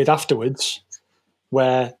period afterwards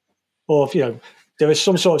where, or there is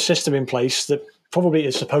some sort of system in place that probably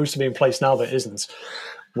is supposed to be in place now that isn't,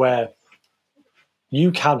 where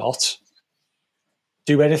you cannot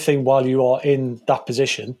do anything while you are in that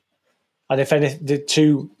position. And if anything,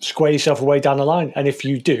 to square yourself away down the line. And if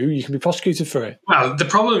you do, you can be prosecuted for it. Well, the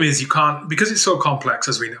problem is you can't, because it's so complex,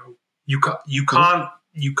 as we know, you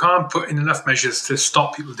can't put in enough measures to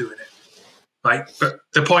stop people doing it. Right? But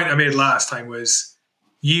the point I made last time was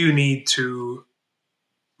you need to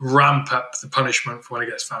ramp up the punishment for when it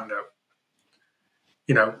gets found out.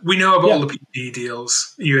 We know about all the PPE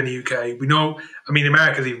deals here in the UK. We know,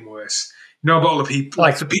 America's even worse. You know about all the people,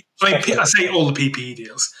 I say all the PPE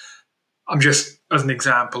deals. I'm just, as an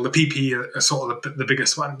example, the PPE are sort of the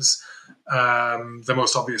biggest ones, the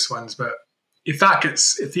most obvious ones. But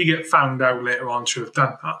if you get found out later on to have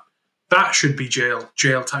done that, that should be jail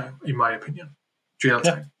time, in my opinion. Jail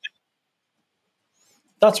time.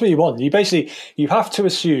 That's what you want. You have to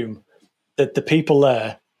assume that the people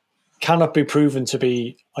there cannot be proven to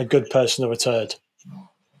be a good person or a turd.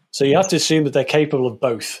 So you have to assume that they're capable of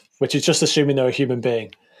both, which is just assuming they're a human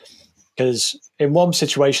being. Because in one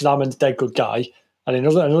situation, I'm a dead good guy, and in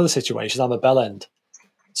another situation, I'm a bellend.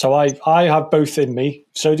 So I have both in me.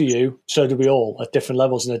 So do you. So do we all at different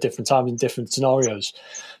levels and at different times in different scenarios.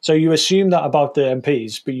 So you assume that about the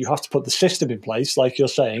MPs, but you have to put the system in place, like you're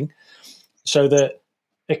saying, so that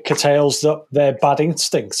it curtails their bad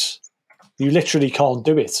instincts. You literally can't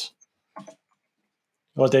do it.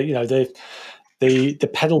 Or the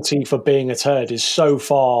penalty for being a turd is so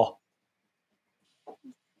far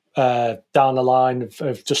down the line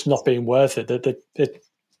of just not being worth it that it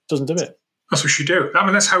doesn't do it. That's what you do.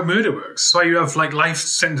 That's how murder works. That's why you have life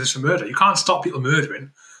sentences for murder. You can't stop people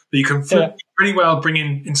murdering, but you can pretty well bring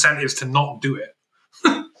in incentives to not do it.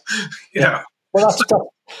 Yeah. Well,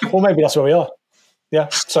 maybe that's where we are. Yeah.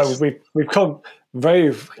 So we've come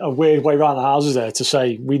a weird way around the houses there to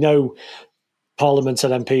say we know Parliament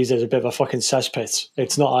and MPs is a bit of a fucking cesspit.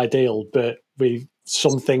 It's not ideal, but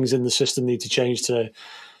some things in the system need to change to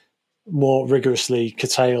more rigorously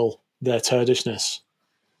curtail their turdishness.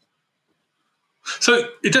 So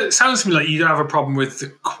it sounds to me like you don't have a problem with the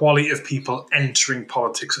quality of people entering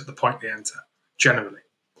politics at the point they enter, generally.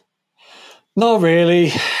 Not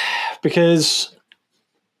really, because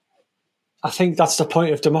I think that's the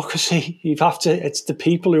point of democracy. It's the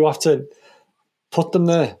people who have to put them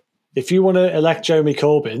there. If you want to elect Jeremy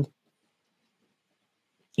Corbyn,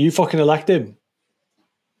 you fucking elect him.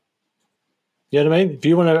 You know what I mean? If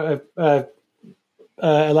you want to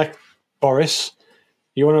elect Boris,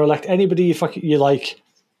 you want to elect anybody you like,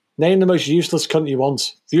 name the most useless cunt you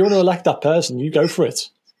want. If you want to elect that person, you go for it.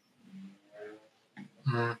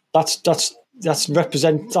 Mm. That's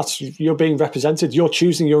you're being represented. You're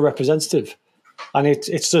choosing your representative, and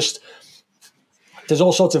it's just there's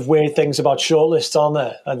all sorts of weird things about shortlists on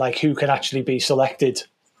there, and who can actually be selected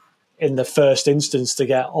in the first instance to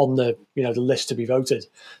get on the the list to be voted.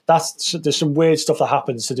 There's some weird stuff that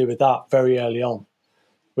happens to do with that very early on,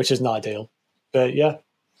 which isn't ideal. But yeah,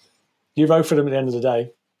 you vote for them at the end of the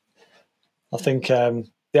day. I think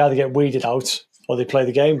they either get weeded out or they play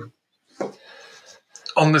the game.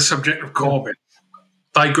 On the subject of Corbyn,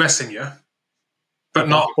 digressing, but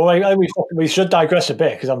not. Well, we should digress a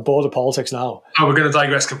bit because I'm bored of politics now. Oh, we're going to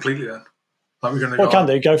digress completely then. We're going to. What can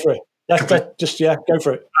do? Go for it. Go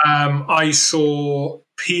for it. I saw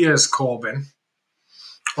Piers Corbyn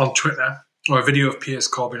on Twitter, or a video of Piers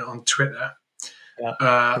Corbyn on Twitter.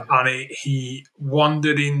 Yeah. And he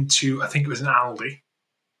wandered into, I think it was an Aldi.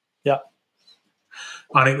 Yeah.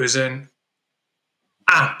 And it was an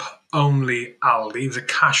app-only Aldi. It was a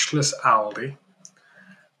cashless Aldi.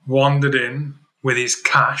 Wandered in with his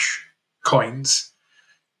cash, coins,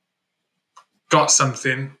 got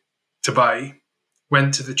something to buy,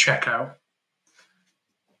 went to the checkout,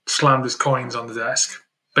 slammed his coins on the desk,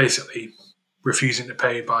 basically refusing to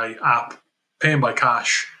pay by app, paying by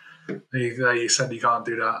cash. He said he can't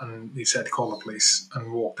do that, and he said call the police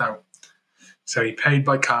and walked out. So he paid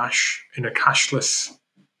by cash in a cashless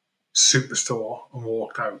superstore and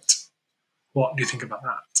walked out. What do you think about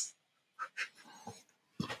that?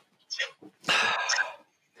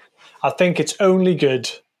 I think it's only good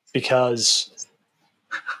because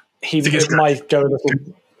it might go a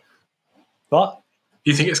little. What?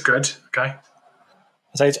 You think it's good? Okay. I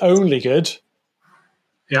say it's only good.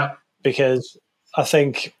 Yeah. Because I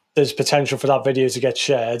think there's potential for that video to get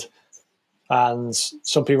shared, and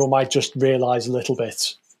some people might just realise a little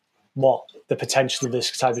bit what the potential of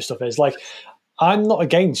this type of stuff is. Like, I'm not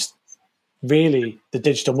against really the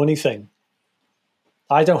digital money thing.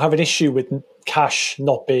 I don't have an issue with cash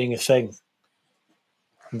not being a thing,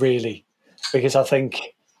 really, because I think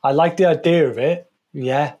I like the idea of it.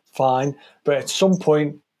 Yeah, fine. But at some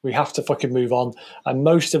point, we have to fucking move on. And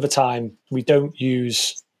most of the time,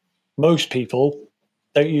 most people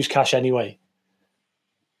don't use cash anyway.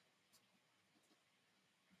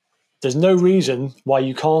 There's no reason why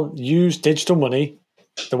you can't use digital money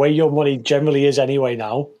the way your money generally is anyway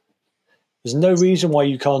now. There's no reason why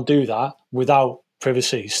you can't do that without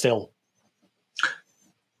privacy still.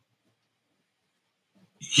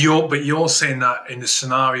 But you're saying that in the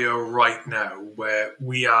scenario right now where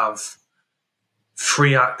we have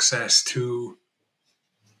free access to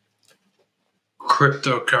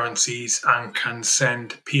cryptocurrencies and can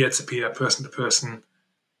send peer-to-peer, person-to-person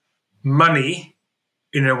money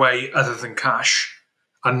in a way other than cash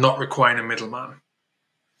and not requiring a middleman.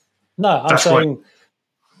 No, I'm saying,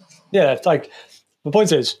 it's like, the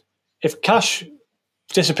point is, if cash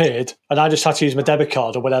disappeared and I just had to use my debit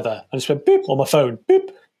card or whatever and just went boop on my phone, boop,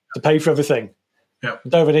 to pay for everything, yeah, I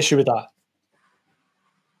don't have an issue with that.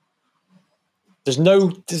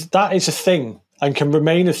 That is a thing and can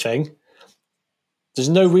remain a thing. There's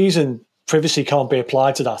no reason privacy can't be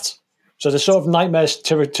applied to that. So the sort of nightmare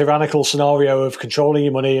tyrannical scenario of controlling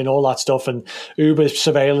your money and all that stuff and Uber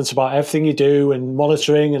surveillance about everything you do and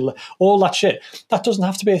monitoring and all that shit, that doesn't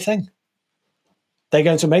have to be a thing. They're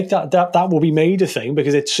going to make that will be made a thing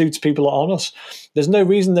because it suits people on us. There's no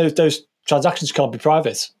reason those transactions can't be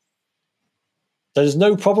private. There's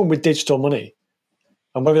no problem with digital money.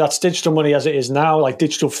 And whether that's digital money as it is now, like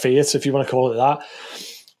digital fiat, if you want to call it that,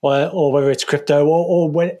 or whether it's crypto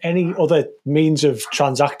or any other means of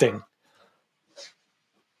transacting,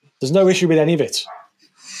 there's no issue with any of it.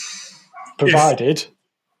 Provided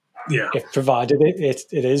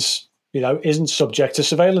it is, isn't subject to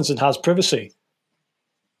surveillance and has privacy.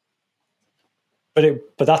 But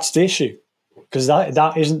that's the issue, because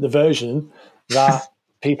that isn't the version that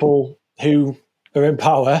people who are in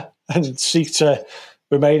power and seek to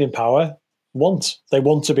remain in power want. They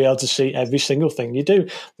want to be able to see every single thing you do.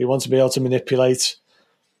 They want to be able to manipulate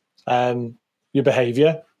your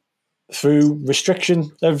behaviour through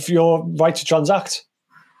restriction of your right to transact.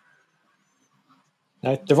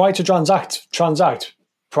 Now, the right to transact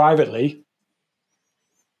privately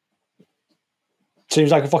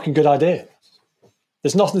seems like a fucking good idea.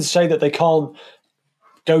 There's nothing to say that they can't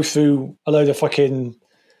go through a load of fucking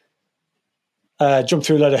jump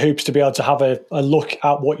through a load of hoops to be able to have a look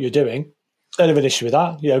at what you're doing. Don't have an issue with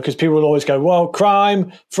that, because people will always go, well,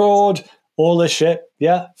 crime, fraud, all this shit.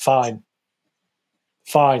 Yeah, fine.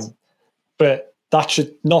 But that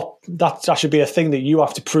should be a thing that you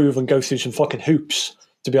have to prove and go through some fucking hoops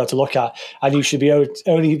to be able to look at. And you should be able to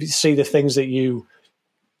only see the things that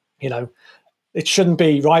it shouldn't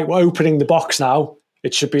be, right, we're opening the box now.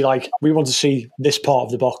 It should be like, we want to see this part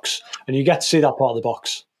of the box. And you get to see that part of the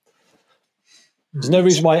box. There's no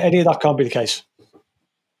reason why any of that can't be the case.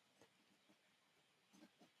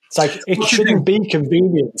 It's like, it shouldn't be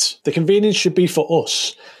convenient. The convenience should be for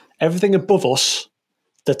us. Everything above us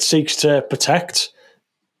that seeks to protect,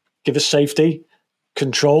 give us safety,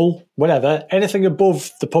 control, whatever, anything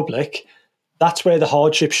above the public, that's where the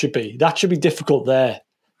hardship should be. That should be difficult there. It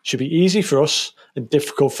should be easy for us and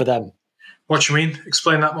difficult for them. What do you mean?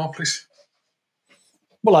 Explain that more, please.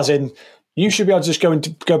 Well, as in, you should be able to just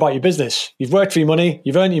go about your business. You've worked for your money,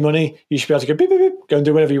 you've earned your money, you should be able to go beep, beep, beep, go and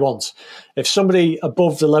do whatever you want. If somebody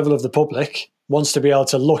above the level of the public wants to be able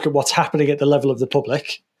to look at what's happening at the level of the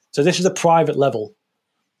public, so this is a private level.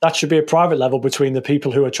 That should be a private level between the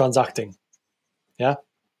people who are transacting. Yeah?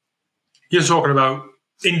 You're talking about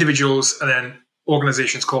individuals and then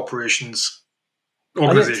organizations, corporations,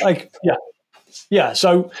 organizations. Yeah.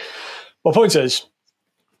 So my point is,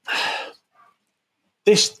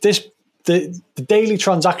 the daily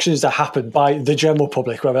transactions that happen by the general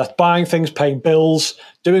public, whether that's buying things, paying bills,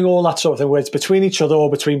 doing all that sort of thing, where it's between each other or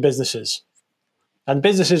between businesses. And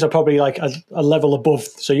businesses are probably like a level above.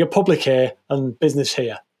 So you're public here and business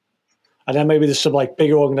here. And then maybe there's some like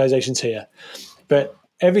bigger organizations here. But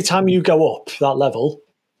every time you go up that level,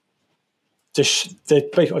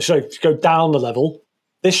 sorry, to go down the level,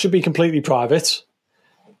 this should be completely private.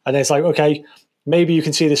 And it's like, okay, maybe you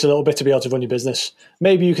can see this a little bit to be able to run your business.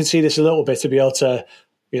 Maybe you can see this a little bit to be able to,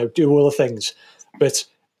 do other things. But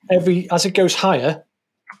as it goes higher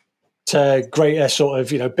to greater sort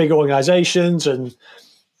of, big organizations, and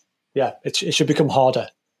it should become harder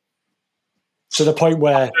to the point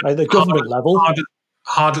where at the government level,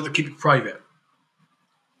 harder to keep it private.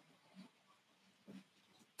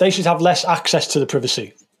 They should have less access to the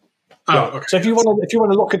privacy. Okay. So if you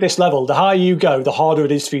want to look at this level, the higher you go, the harder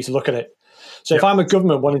it is for you to look at it. So if I'm a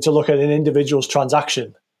government wanting to look at an individual's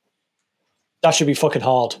transaction, that should be fucking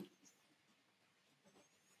hard.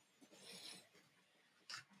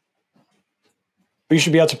 But you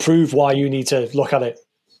should be able to prove why you need to look at it.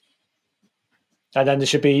 And then there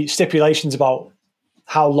should be stipulations about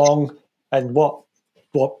how long and what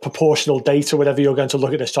proportional data, whatever you're going to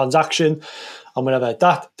look at this transaction and whatever.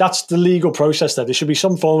 That's the legal process there. There should be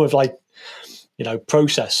some form of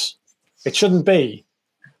process. It shouldn't be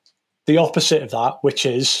the opposite of that, which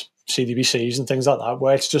is CDBCs and things like that,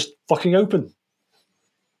 where it's just fucking open.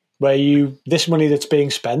 Where this money that's being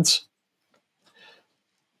spent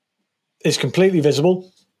is completely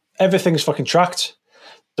visible. Everything's fucking tracked.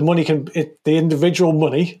 The money the individual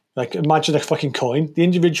money, like imagine a fucking coin, the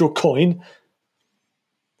individual coin,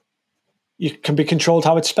 you can be controlled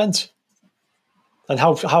how it's spent. And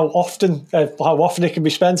how often it can be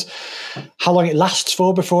spent, how long it lasts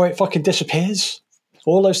for before it fucking disappears.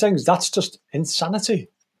 All those things. That's just insanity.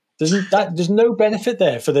 There's no benefit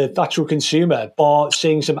there for the actual consumer, bar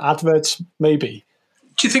seeing some adverts, maybe.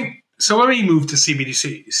 Do you think so? When we move to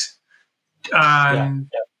CBDCs,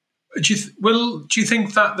 do you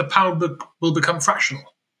think that the power will become fractional?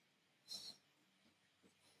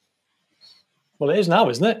 Well, it is now,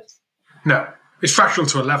 isn't it? No, it's fractional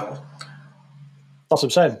to a level. That's what I'm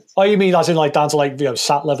saying. Oh, you mean as in down to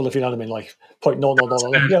SAT level, if you know what I mean, like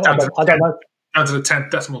 0.00. Yeah, I don't know. Down to the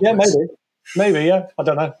 10th decimal place. Yeah, maybe. Yeah, I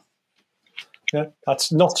don't know. Yeah,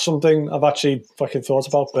 that's not something I've actually fucking thought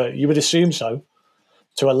about, but you would assume so,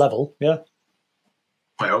 to a level. Yeah,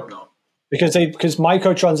 I hope not, because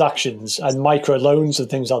microtransactions and micro loans and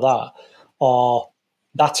things like that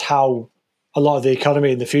that's how a lot of the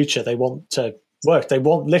economy in the future they want to work. They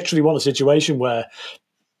literally want a situation where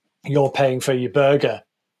you're paying for your burger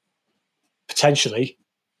potentially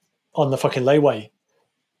on the fucking layway.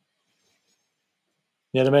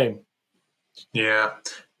 You know what I mean? Yeah.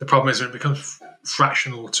 The problem is when it becomes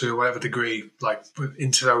fractional to whatever degree, like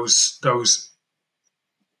into those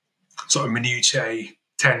sort of minutiae,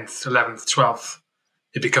 10th, 11th, 12th,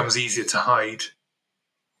 it becomes easier to hide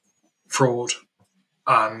fraud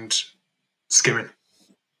and skimming.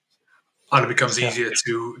 And it becomes easier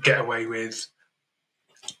to get away with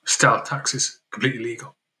stealth taxes, completely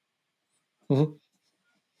legal. Mm-hmm.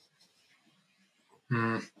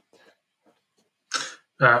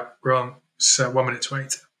 Wrong. So 1 minute to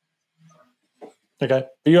 8. Okay.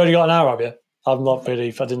 But you only got an hour, have you? I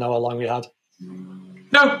didn't know how long we had.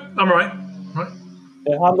 No, I'm all right.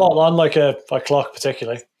 Yeah, I'm not on like a clock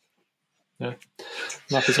particularly. Yeah.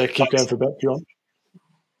 I'm happy to keep going for a bit if you want.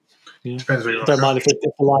 Yeah. Depends what you want. Don't mind if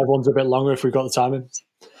the live one's a bit longer if we've got the time in.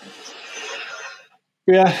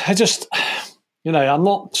 Yeah, I just, I'm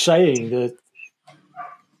not saying that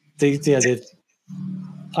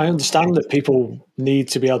I understand that people need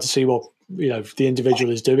to be able to see what, the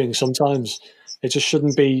individual is doing. Sometimes it just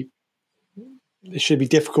shouldn't be, it should be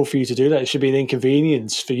difficult for you to do that. It should be an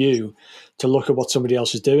inconvenience for you to look at what somebody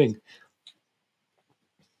else is doing.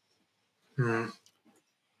 Mm.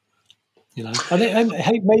 And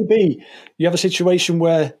maybe you have a situation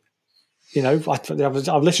where, I've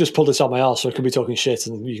literally just pulled this out my arse, so I could be talking shit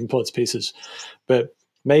and you can pull it to pieces. But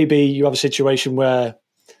maybe you have a situation where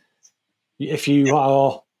if you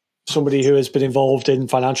are somebody who has been involved in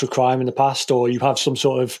financial crime in the past, or you have some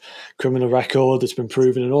sort of criminal record that's been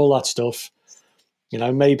proven and all that stuff,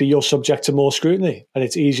 maybe you're subject to more scrutiny and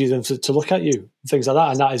it's easier to look at you, things like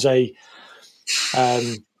that. And that is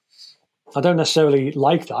I don't necessarily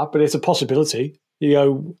like that, but it's a possibility.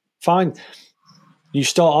 Fine. You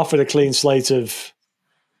start off with a clean slate of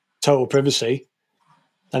total privacy,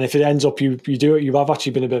 and if it ends up you have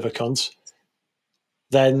actually been a bit of a cunt,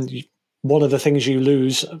 then one of the things you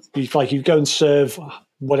lose, you go and serve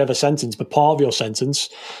whatever sentence, but part of your sentence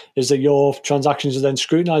is that your transactions are then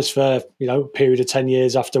scrutinized for a period of 10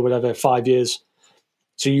 years after whatever, 5 years.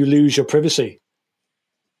 So you lose your privacy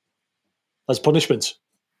as punishment.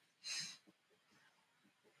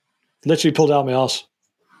 Literally pulled out my arse.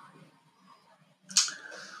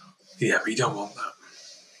 Yeah, but you don't want that.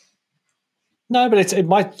 No, but it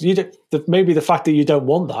might. Maybe the fact that you don't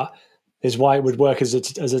want that is why it would work as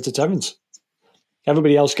a deterrent.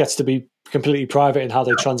 Everybody else gets to be completely private in how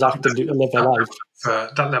they transact and live their life.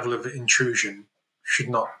 That level of intrusion should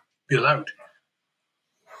not be allowed.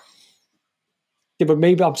 Yeah, but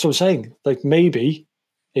maybe that's what I'm saying. Like maybe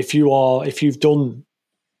if you've done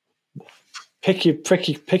pick your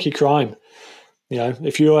crime. You know,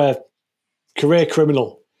 if you're a career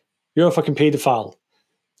criminal, you're a fucking paedophile,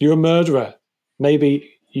 you're a murderer.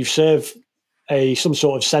 Maybe you serve some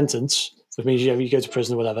sort of sentence, which means you go to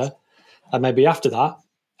prison or whatever, and maybe after that,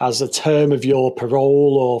 as a term of your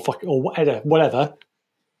parole or whatever.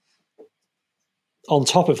 On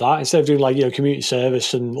top of that, instead of doing community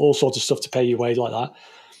service and all sorts of stuff to pay your wage like that,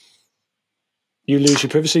 you lose your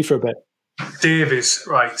privacy for a bit. Davis,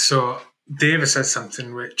 right? So Davis said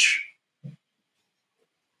something which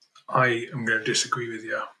I am going to disagree with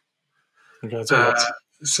you. Okay,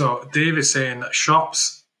 so Davis saying that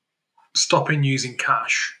shops stopping using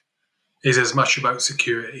cash is as much about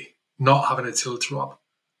security, not having a till to rob,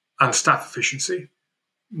 and staff efficiency,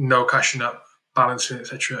 no cashing up, balancing,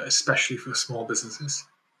 etc., especially for small businesses.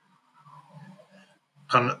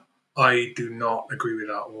 And I do not agree with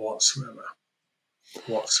that whatsoever.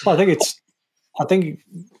 I think.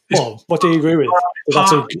 Well, what do you agree with?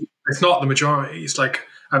 It's not the majority. It's like,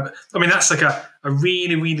 that's like a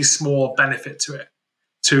really, really small benefit to it,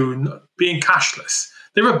 to being cashless.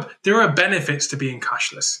 There are benefits to being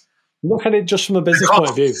cashless. Look at it just from a business point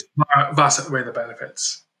of view. That's the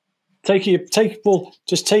benefits.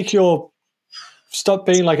 Stop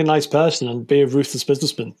being like a nice person and be a ruthless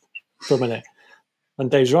businessman for a minute.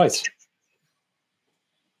 And Dave's right.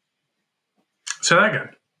 Say that again.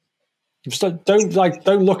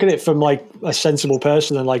 Don't look at it from like a sensible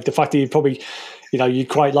person and like the fact that you probably, you'd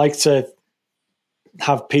quite like to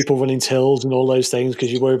have people running tills and all those things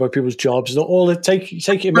because you worry about people's jobs and all that.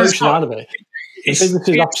 Take emotion out of it.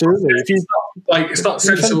 Businesses absolutely. It's not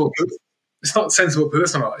sensible. It's not sensible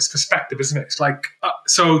personal. It's perspective, isn't it? It's like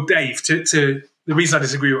so, Dave. To the reason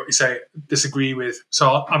I disagree with.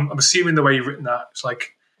 So I'm assuming the way you've written that, it's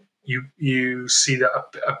like you see that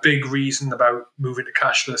a big reason about moving to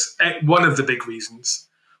cashless. One of the big reasons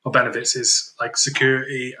or benefits is like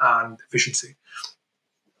security and efficiency.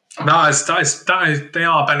 They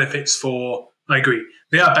are benefits for. I agree.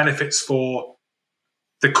 They are benefits for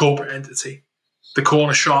the corporate entity, the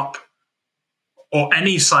corner shop, or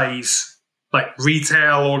any size like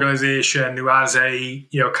retail organization who has a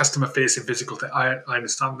customer facing physical thing. I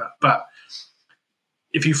understand that, but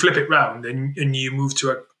if you flip it round and you move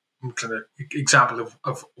to a kind of example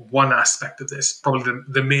of one aspect of this, probably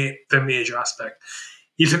the major aspect,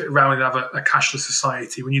 you flip it around and have a cashless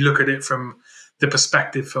society. When you look at it from the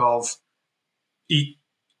perspective of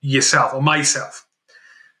yourself or myself,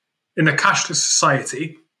 in a cashless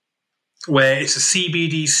society where it's a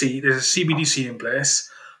CBDC, there's a CBDC in place,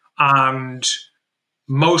 and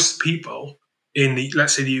most people in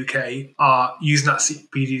let's say the UK are using that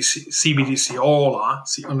CBDC, all are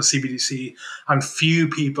on the CBDC, and few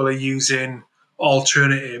people are using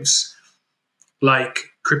alternatives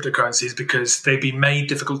like cryptocurrencies because they've been made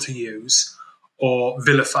difficult to use or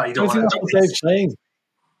vilified. I think that's what Dave's saying.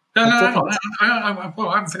 No. I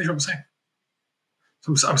haven't finished what I'm saying.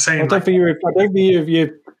 I'm saying. I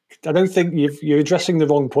don't think you're addressing the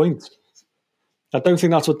wrong point. I don't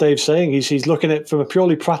think that's what Dave's saying. He's looking at it from a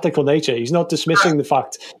purely practical nature. He's not dismissing the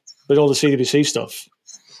fact with all the CBDC stuff.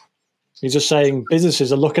 He's just saying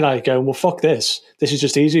businesses are looking at it going, well, fuck this. This is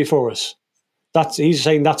just easier for us. He's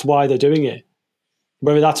saying that's why they're doing it.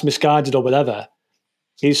 Whether that's misguided or whatever,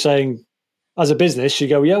 he's saying as a business, you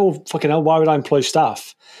go, yeah, well, fucking hell, why would I employ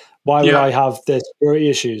staff? Why would I have the security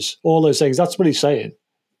issues? All those things. That's what he's saying.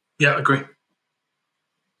 Yeah, I agree.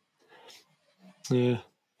 Yeah.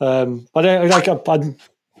 I'm not.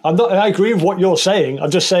 I agree with what you're saying. I'm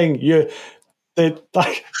just saying you know what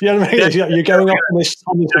I mean? You're going off on this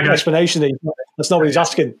explanation that's not what he's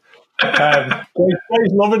asking.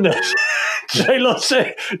 Jay's loving this. Jay loves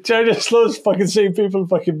it. Jay just loves fucking seeing people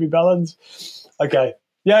fucking be balanced. Okay,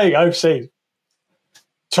 yeah, you go. See,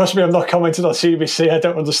 trust me, I'm not commenting on CBC. I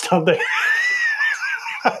don't understand it.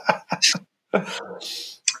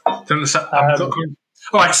 Don't understand. All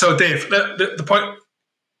right, so Dave, the point.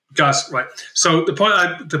 Guys, right. So the point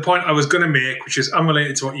I was going to make, which is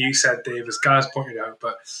unrelated to what you said, Dave, as Gaz pointed out,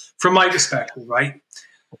 but from my perspective, right,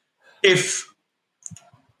 if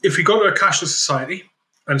we go to a cashless society,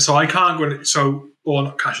 and so I can't go into, or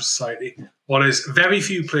not cashless society, what is very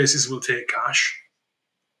few places will take cash,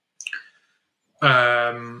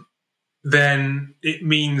 then it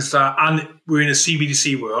means that, and we're in a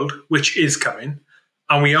CBDC world, which is coming,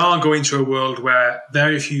 And we are going to a world where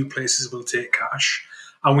very few places will take cash.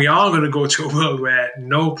 And we are going to go to a world where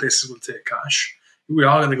no places will take cash. We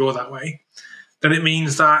are going to go that way. Then it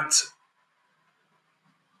means that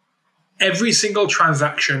every single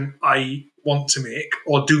transaction I want to make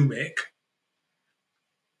or do make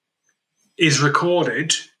is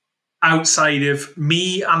recorded outside of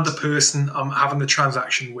me and the person I'm having the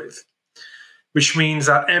transaction with, which means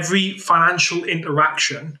that every financial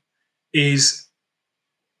interaction is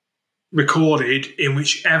recorded in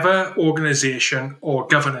whichever organization or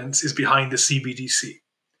governance is behind the CBDC.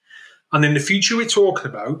 And in the future we're talking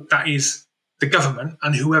about, that is the government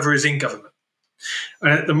and whoever is in government.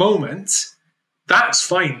 And at the moment, that's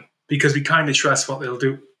fine because we kind of trust what they'll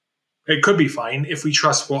do. It could be fine if we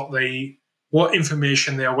trust what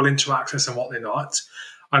information they are willing to access and what they're not,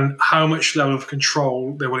 and how much level of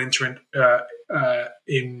control they're willing to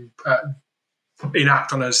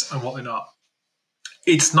enact on us and what they're not.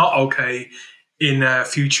 It's not okay in a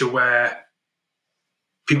future where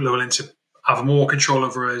people are willing to have more control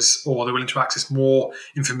over us, or they're willing to access more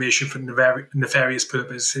information for nefarious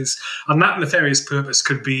purposes. And that nefarious purpose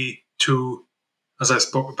could be to, as I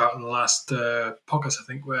spoke about in the last podcast, I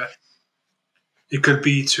think, where it could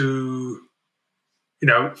be to,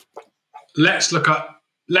 let's look at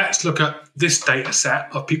this data set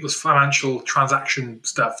of people's financial transaction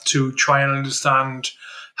stuff to try and understand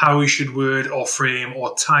how we should word or frame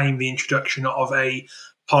or time the introduction of a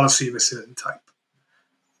policy of a certain type.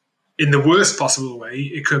 In the worst possible way,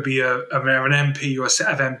 it could be an MP or a set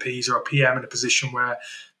of MPs or a PM in a position where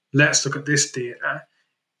let's look at this data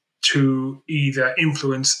to either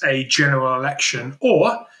influence a general election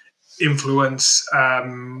or influence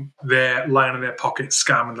their line in their pocket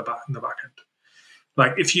scam in the back end.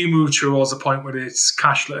 Like if you move towards a point where it's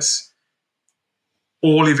cashless,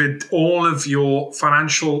 all of your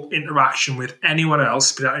financial interaction with anyone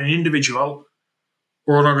else, be that an individual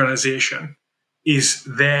or an organization, is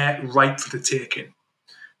there ripe for the taking.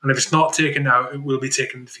 And if it's not taken now, it will be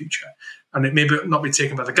taken in the future. And it may not be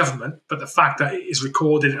taken by the government, but the fact that it is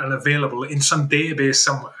recorded and available in some database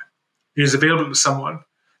somewhere, it is available to someone.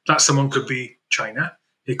 That someone could be China,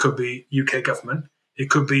 it could be UK government, it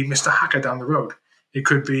could be Mr. Hacker down the road, it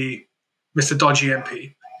could be Mr. Dodgy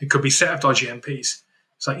MP, it could be a set of dodgy MPs.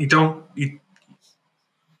 It's like you're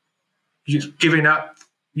giving up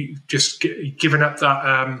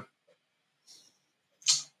that.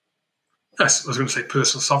 I was going to say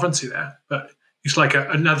personal sovereignty there, but it's like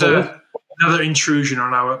another intrusion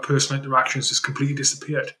on our personal interactions has completely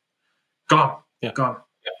disappeared. Gone. A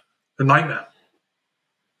nightmare.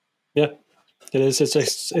 Yeah, it is.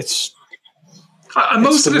 It's and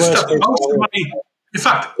most of this stuff, in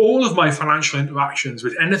fact, all of my financial interactions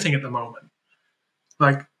with anything at the moment,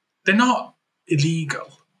 like they're not illegal.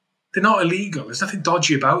 They're not illegal. There's nothing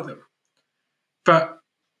dodgy about them. But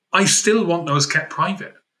I still want those kept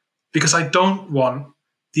private because I don't want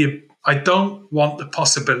the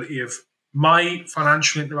possibility of my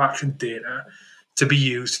financial interaction data to be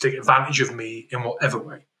used to take advantage of me in whatever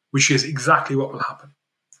way, which is exactly what will happen,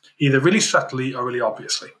 either really subtly or really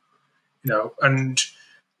obviously. And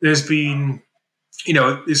there's been,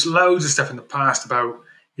 there's loads of stuff in the past about,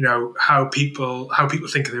 how people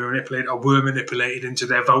think they're manipulated or were manipulated into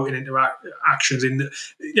their voting interactions in,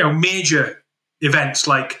 major events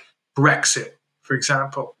like Brexit, for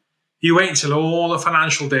example. You wait until all the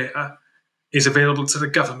financial data is available to the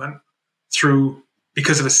government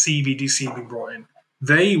because of a CBDC being brought in.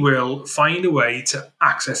 They will find a way to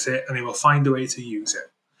access it and they will find a way to use it.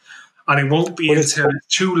 And it won't be until it's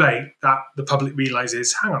too late that the public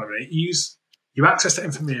realizes, hang on a minute, you accessed that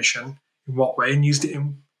information in what way and used it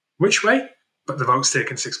in which way? But the vote's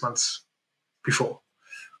taken 6 months before.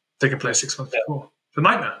 Taking place 6 months before. It's a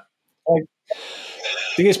nightmare.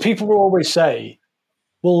 Because people will always say,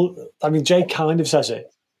 well, I mean, Jay kind of says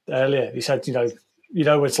it earlier. He said,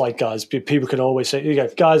 what it's like, guys. People can always say,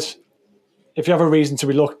 guys, if you have a reason to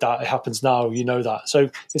be looked at, it happens now, that.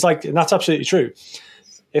 So it's like, and that's absolutely true.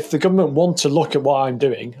 If the government want to look at what I'm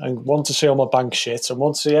doing and want to see all my bank shit and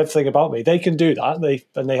want to see everything about me, they can do that. They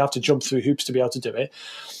have to jump through hoops to be able to do it.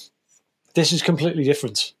 This is completely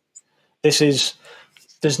different. This is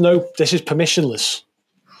permissionless.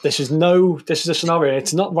 This is a scenario.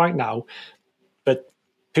 It's not right now, but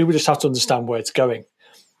people just have to understand where it's going.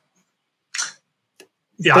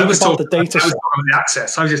 Yeah, I was talking about the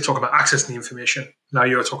access. I was just talking about accessing the information. Now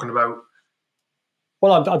you're talking about.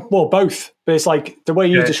 Well, both. But it's like the way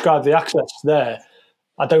you describe the access there,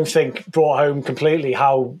 I don't think brought home completely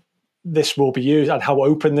how this will be used and how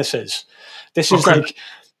open this is. This is like,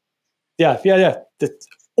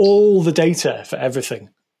 all the data for everything.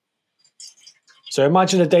 So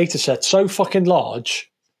imagine a data set so fucking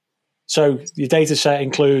large. So your data set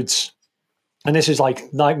includes, and this is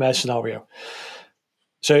like nightmare scenario.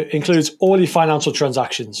 So it includes all your financial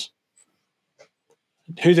transactions,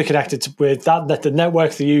 who they're connected with, the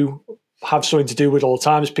network that you have something to do with all the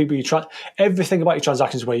times, people you try, everything about your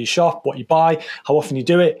transactions, where you shop, what you buy, how often you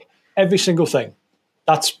do it, every single thing.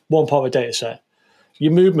 That's one part of a data set.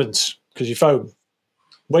 Your movements, because your phone,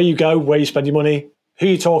 where you go, where you spend your money, who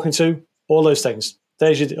you're talking to, all those things.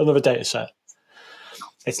 There's another data set.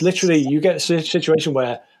 It's literally, you get a situation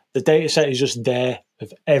where the data set is just there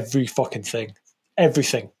of every fucking thing,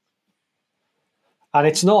 everything. And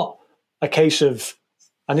it's not a case of,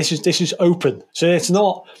 and this is open. So it's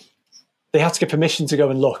not, they have to get permission to go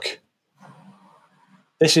and look.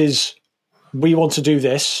 This is, we want to do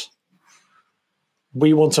this.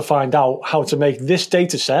 We want to find out how to make this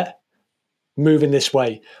data set move in this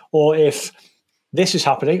way. Or if this is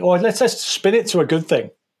happening, or let's spin it to a good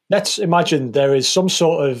thing. Let's imagine there is some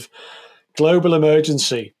sort of global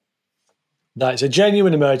emergency that is a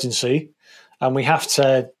genuine emergency, and we have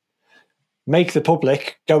to make the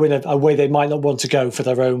public go in a way they might not want to go for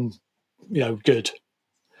their own, good.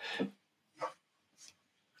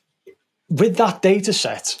 With that data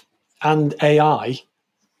set and AI,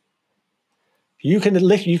 you can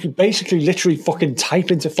basically literally fucking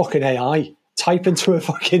type into fucking AI, type into a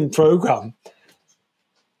fucking program.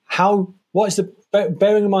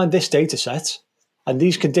 Bearing in mind this data set and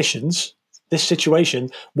these conditions, this situation,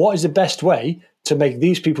 what is the best way to make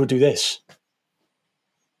these people do this?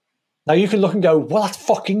 Now you can look and go, well, that's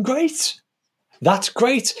fucking great. That's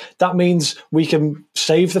great. That means we can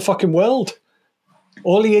save the fucking world.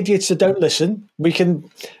 All the idiots that don't listen, we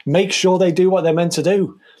can make sure they do what they're meant to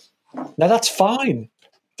do. Now that's fine.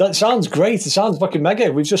 That sounds great. It sounds fucking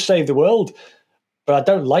mega. We've just saved the world. But I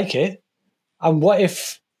don't like it. And what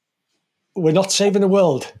if we're not saving the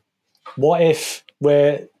world? What if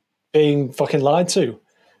we're being fucking lied to?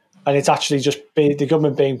 And it's actually just the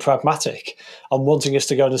government being pragmatic and wanting us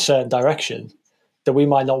to go in a certain direction that we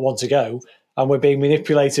might not want to go. And we're being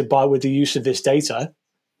manipulated with the use of this data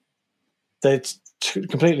that's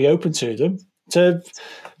completely open to them to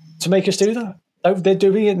make us do that. They're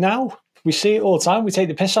doing it now. We see it all the time. We take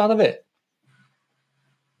the piss out of it.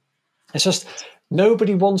 It's just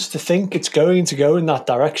nobody wants to think it's going to go in that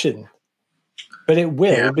direction. But it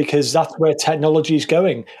will, because that's where technology is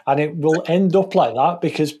going. And it will end up like that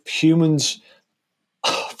because humans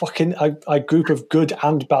are fucking a group of good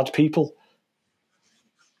and bad people.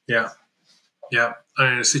 Yeah. Yeah.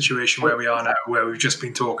 And in a situation where we are now, where we've just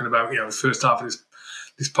been talking about, the first half of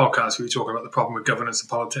this podcast, we were talking about the problem with governance and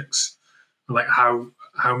politics and like how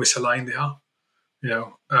misaligned they are,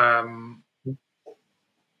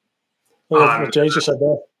 What Jay just said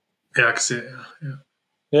there. Yeah, I can see it.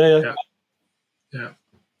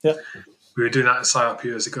 Yeah. We were doing that at PSYOP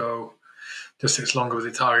years ago. Just takes longer with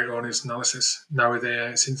the target audience analysis. Now with AI,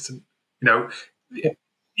 it's instant.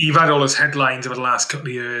 You've had all those headlines over the last couple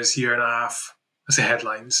of years, year and a half. I say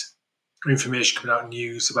headlines, information coming out in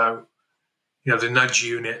news about, the nudge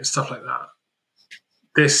unit and stuff like that.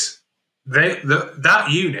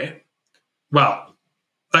 That unit got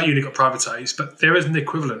privatized, but there is an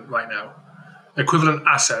equivalent right now, equivalent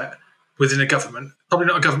asset within a government. Probably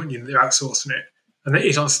not a government unit; they're outsourcing it. And it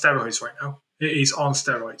is on steroids right now. It is on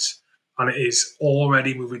steroids. And it is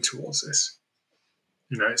already moving towards this.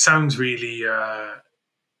 It sounds really, it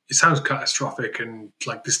sounds catastrophic and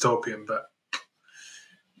like dystopian, but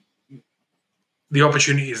the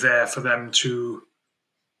opportunity is there for them to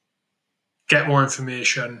get more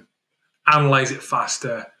information, analyze it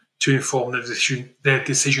faster, to inform their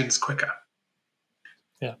decisions quicker.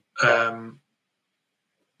 Yeah.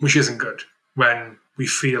 Which isn't good when we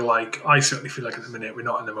feel like, I certainly feel like at the minute, we're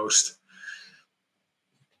not in the most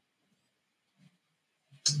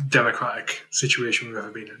democratic situation we've ever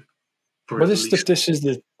been in. Well, this is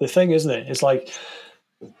the thing, isn't it? It's like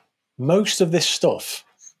most of this stuff,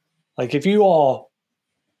 like if you are,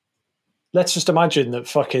 let's just imagine that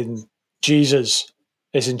fucking Jesus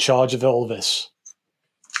is in charge of all this.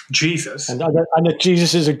 Jesus? And that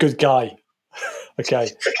Jesus is a good guy. Okay.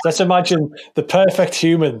 Let's imagine the perfect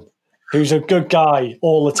human who's a good guy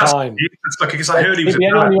all the time. It's like, because I heard he was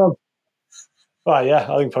Right,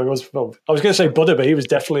 yeah, I think probably was. Well, I was going to say Buddha, but he was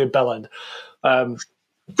definitely a bellend.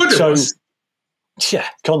 Buddha was? Yeah,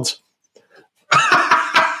 cunt.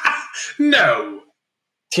 No.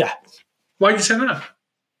 Yeah. Why did you say that?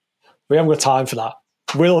 We haven't got time for that.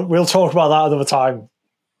 We'll talk about that another time.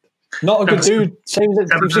 Not a good dude. Same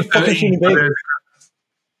as he was a fucking human being.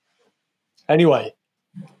 Anyway,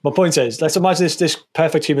 My point is, let's imagine this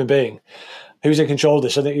perfect human being who's in control of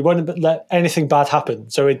this, and he won't let anything bad happen.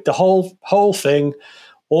 So the whole thing,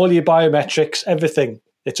 all your biometrics, everything,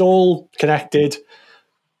 it's all connected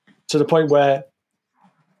to the point where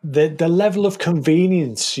the level of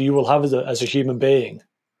convenience you will have as a human being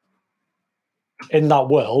in that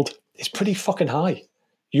world is pretty fucking high.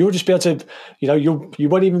 You'll just be able to, you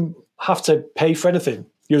won't even have to pay for anything.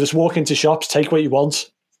 You'll just walk into shops, take what you want,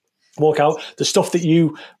 walk out. The stuff that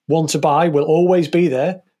you want to buy will always be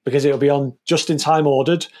there because it'll be on just in time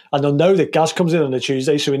ordered, and they'll know that Gaz comes in on a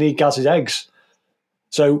Tuesday, so we need Gaz's eggs.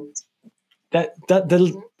 So that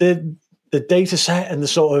the data set and the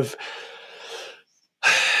sort of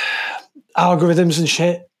algorithms and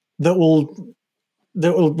shit that will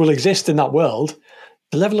exist in that world,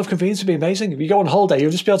 the level of convenience would be amazing. If you go on holiday,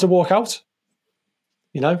 you'll just be able to walk out.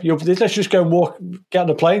 Let's just go and get on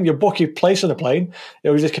a plane. You'll book your place on a plane.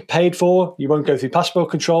 It'll just get paid for. You won't go through passport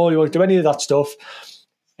control. You won't do any of that stuff.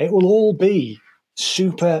 It will all be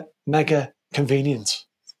super mega convenient.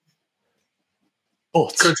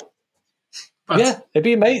 But yeah, it'd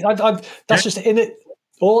be amazing. That's just in it.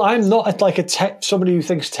 I'm not like somebody who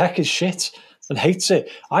thinks tech is shit and hates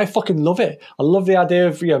it. I fucking love it. I love the idea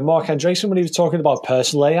of Mark Andreessen when he was talking about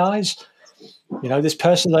personal AIs. This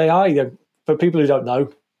personal AI. For people who don't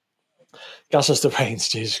know, Gaz has the reins.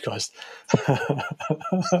 Jesus Christ.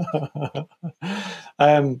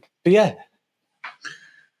 But yeah,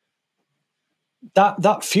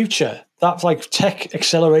 that future, that like tech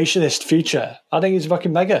accelerationist future, I think is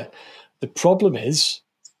fucking mega. The problem is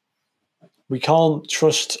we can't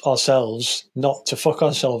trust ourselves not to fuck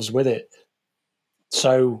ourselves with it.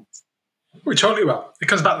 So we totally will. It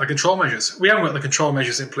comes back to the control measures. We haven't got the control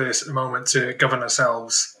measures in place at the moment to govern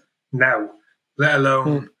ourselves now, let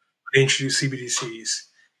alone introduce CBDCs.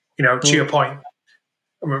 To your point,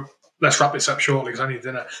 let's wrap this up shortly because I need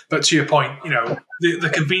dinner. But to your point, the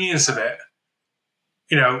convenience of it,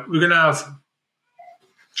 we're going to have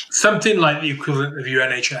something like the equivalent of your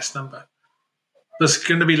NHS number that's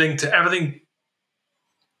going to be linked to everything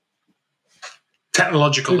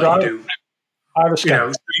technological that you do.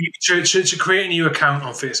 To create a new account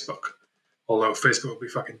on Facebook, although Facebook will be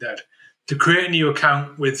fucking dead, to create a new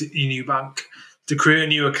account with your new bank, to create a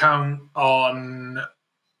new account on,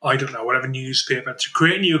 I don't know, whatever newspaper, to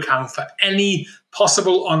create a new account for any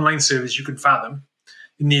possible online service you can fathom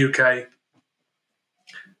in the UK.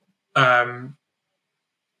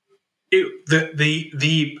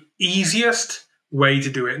 The easiest way to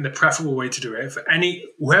do it and the preferable way to do it for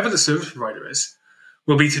whoever the service provider is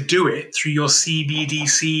will be to do it through your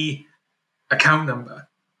CBDC account number,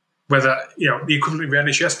 whether the equivalent of your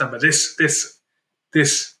NHS number.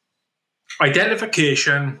 This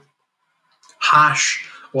identification hash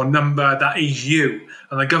or number that is you,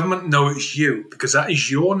 and the government know it's you because that is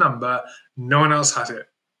your number. No one else has it.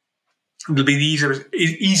 It'll be the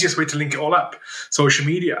easiest way to link it all up. Social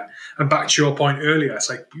media. And back to your point earlier,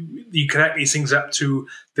 it's like you connect these things up to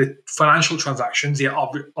the financial transactions. Yeah,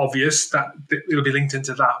 obvious that it'll be linked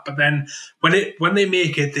into that. But then when they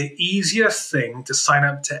make it the easiest thing to sign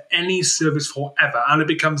up to any service forever, and it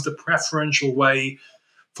becomes the preferential way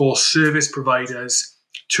for service providers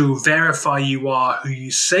to verify you are who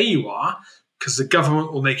you say you are, because the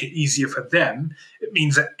government will make it easier for them, it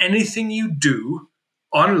means that anything you do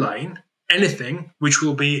online, anything, which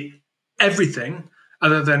will be everything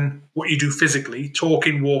other than what you do physically,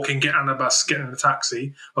 talking, walking, getting on a bus, getting in a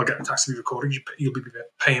taxi, or getting a taxi recorded, you'll be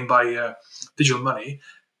paying by digital money.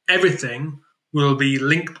 Everything will be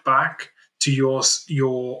linked back to your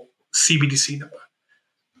CBDC number.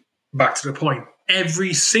 Back to the point.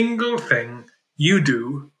 Every single thing you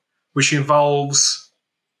do, which involves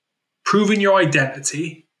proving your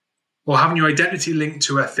identity, or having your identity linked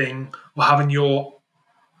to a thing, or having your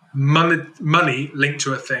money linked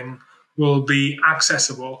to a thing, will be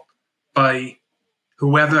accessible by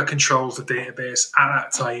whoever controls the database at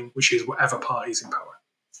that time, which is whatever party is in power,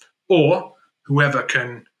 or whoever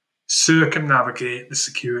can circumnavigate the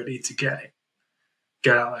security to get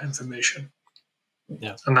out that information.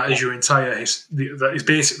 Yeah. And that is your entire that is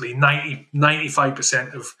basically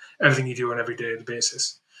 95% of everything you do on every day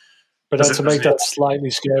basis. But then to make that slightly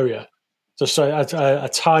scarier, just a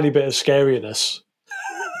tiny bit of scariness,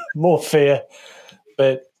 more fear,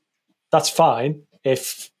 but that's fine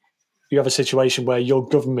if you have a situation where your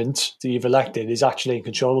government that you've elected is actually in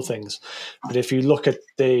control of things. But if you look at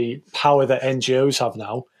the power that NGOs have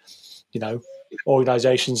now,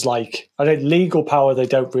 organisations like, I think legal power they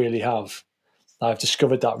don't really have. I've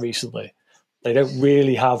discovered that recently. They don't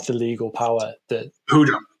really have the legal power that who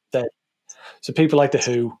don't. So people like the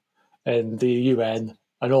WHO and the UN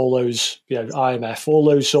and all those, IMF, all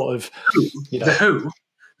those sort of, The WHO?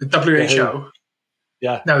 The WHO? The WHO.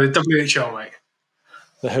 Yeah. No, the WHO, mate.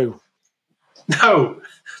 The WHO. No,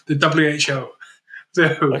 the WHO. The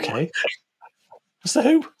WHO. Okay. What's the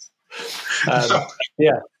WHO?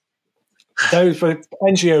 Yeah. Those were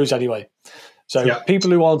NGOs anyway. So people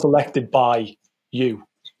who aren't elected by you.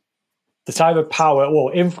 The type of power,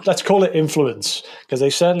 let's call it influence, because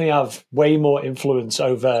they certainly have way more influence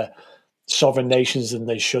over sovereign nations than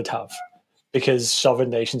they should have, because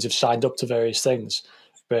sovereign nations have signed up to various things.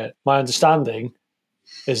 But my understanding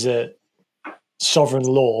is that sovereign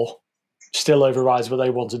law still overrides what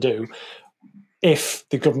they want to do if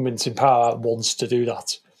the government in power wants to do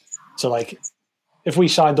that. So, like, if we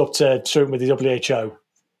signed up to something with the WHO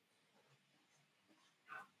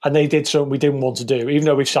and they did something we didn't want to do, even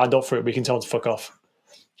though we've signed up for it, we can tell them to fuck off.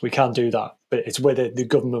 We can't do that, but it's whether the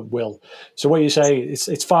government will. So what you say,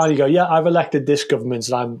 it's fine. You go, yeah, I've elected this government,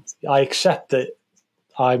 and I accept that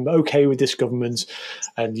I'm okay with this government,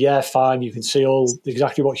 and yeah, fine. You can see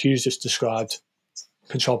exactly what Hughes just described,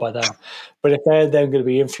 controlled by them. But if they're then going to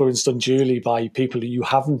be influenced unduly by people that you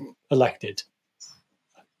haven't elected,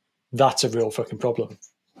 that's a real fucking problem.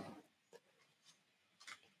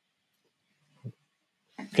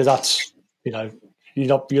 Because that's, you're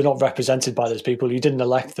not represented by those people. You didn't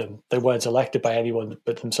elect them. They weren't elected by anyone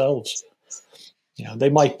but themselves. They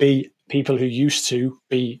might be people who used to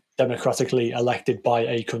be democratically elected by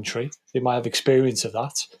a country. They might have experience of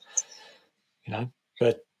that.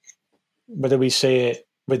 But whether we see it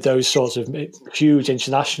with those sorts of huge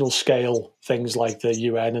international scale things like the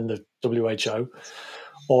UN and the WHO,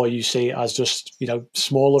 or you see it as just,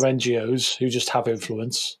 smaller NGOs who just have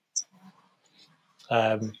influence,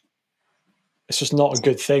 it's just not a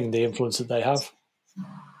good thing, the influence that they have.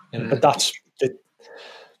 But that's it.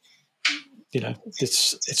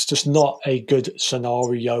 It's just not a good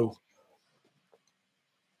scenario.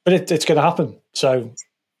 But it's going to happen. So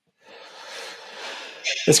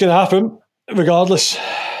it's going to happen regardless.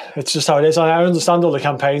 It's just how it is. I understand all the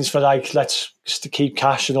campaigns for let's just to keep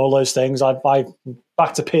cash and all those things. I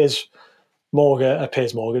back to Piers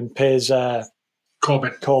Corbyn.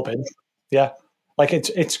 Yeah, like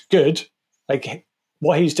it's good. Like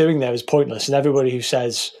what he's doing there is pointless, and everybody who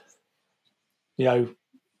says,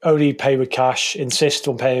 only pay with cash, insist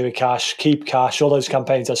on paying with cash, keep cash, all those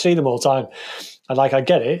campaigns, I see them all the time, and I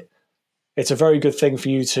get it. It's a very good thing for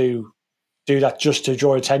you to do that, just to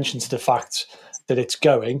draw attention to the fact that it's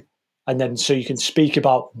going, and then so you can speak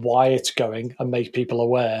about why it's going and make people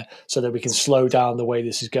aware, so that we can slow down the way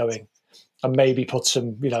this is going, and maybe put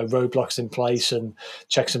some roadblocks in place and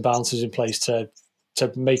checks and balances in place to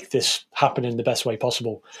make this happen in the best way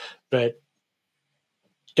possible. But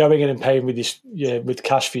going in and paying with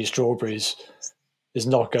cash for your strawberries is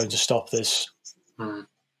not going to stop this. Can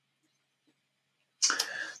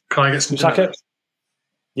I get some?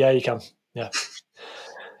 Yeah, you can. Yeah.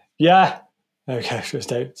 Okay,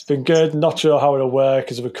 it's been good. Not sure how it'll work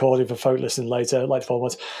as a recording for folk listening later, like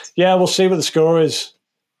format. Yeah, we'll see what the score is.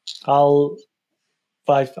 I will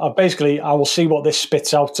see what this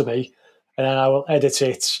spits out to me, and then I will edit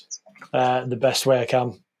it the best way I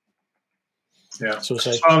can. Yeah. So we'll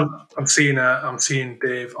see. I'm seeing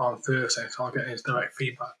Dave on Thursday, so I'll get his direct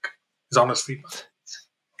feedback, his honest feedback.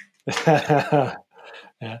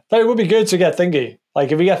 Yeah, but it would be good to get thingy.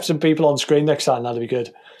 Like if we get some people on screen next time, that'd be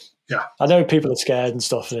good. Yeah, I know people are scared and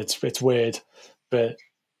stuff, and it's weird, but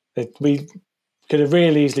we could have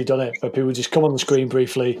really easily done it. But people just come on the screen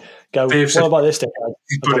briefly, go, Dave "What about this thing?"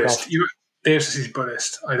 He's Buddhist. Dave says he's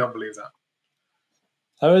Buddhist. I don't believe that.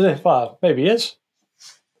 Oh, is it? Well, maybe he is.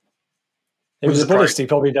 If he's a Buddhist, he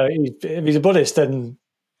probably know. If he's a Buddhist, then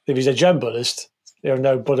if he's a Zen Buddhist,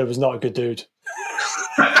 no, Buddha was not a good dude.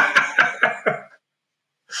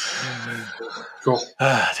 Cool.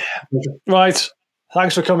 Right.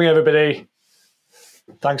 Thanks for coming, everybody.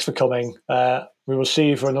 Thanks for coming. We will see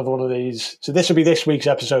you for another one of these. So this will be this week's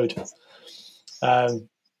episode. We'll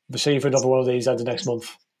see you for another one of these end of next month.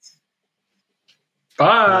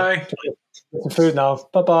 Bye. Get some food now.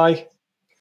 Bye-bye.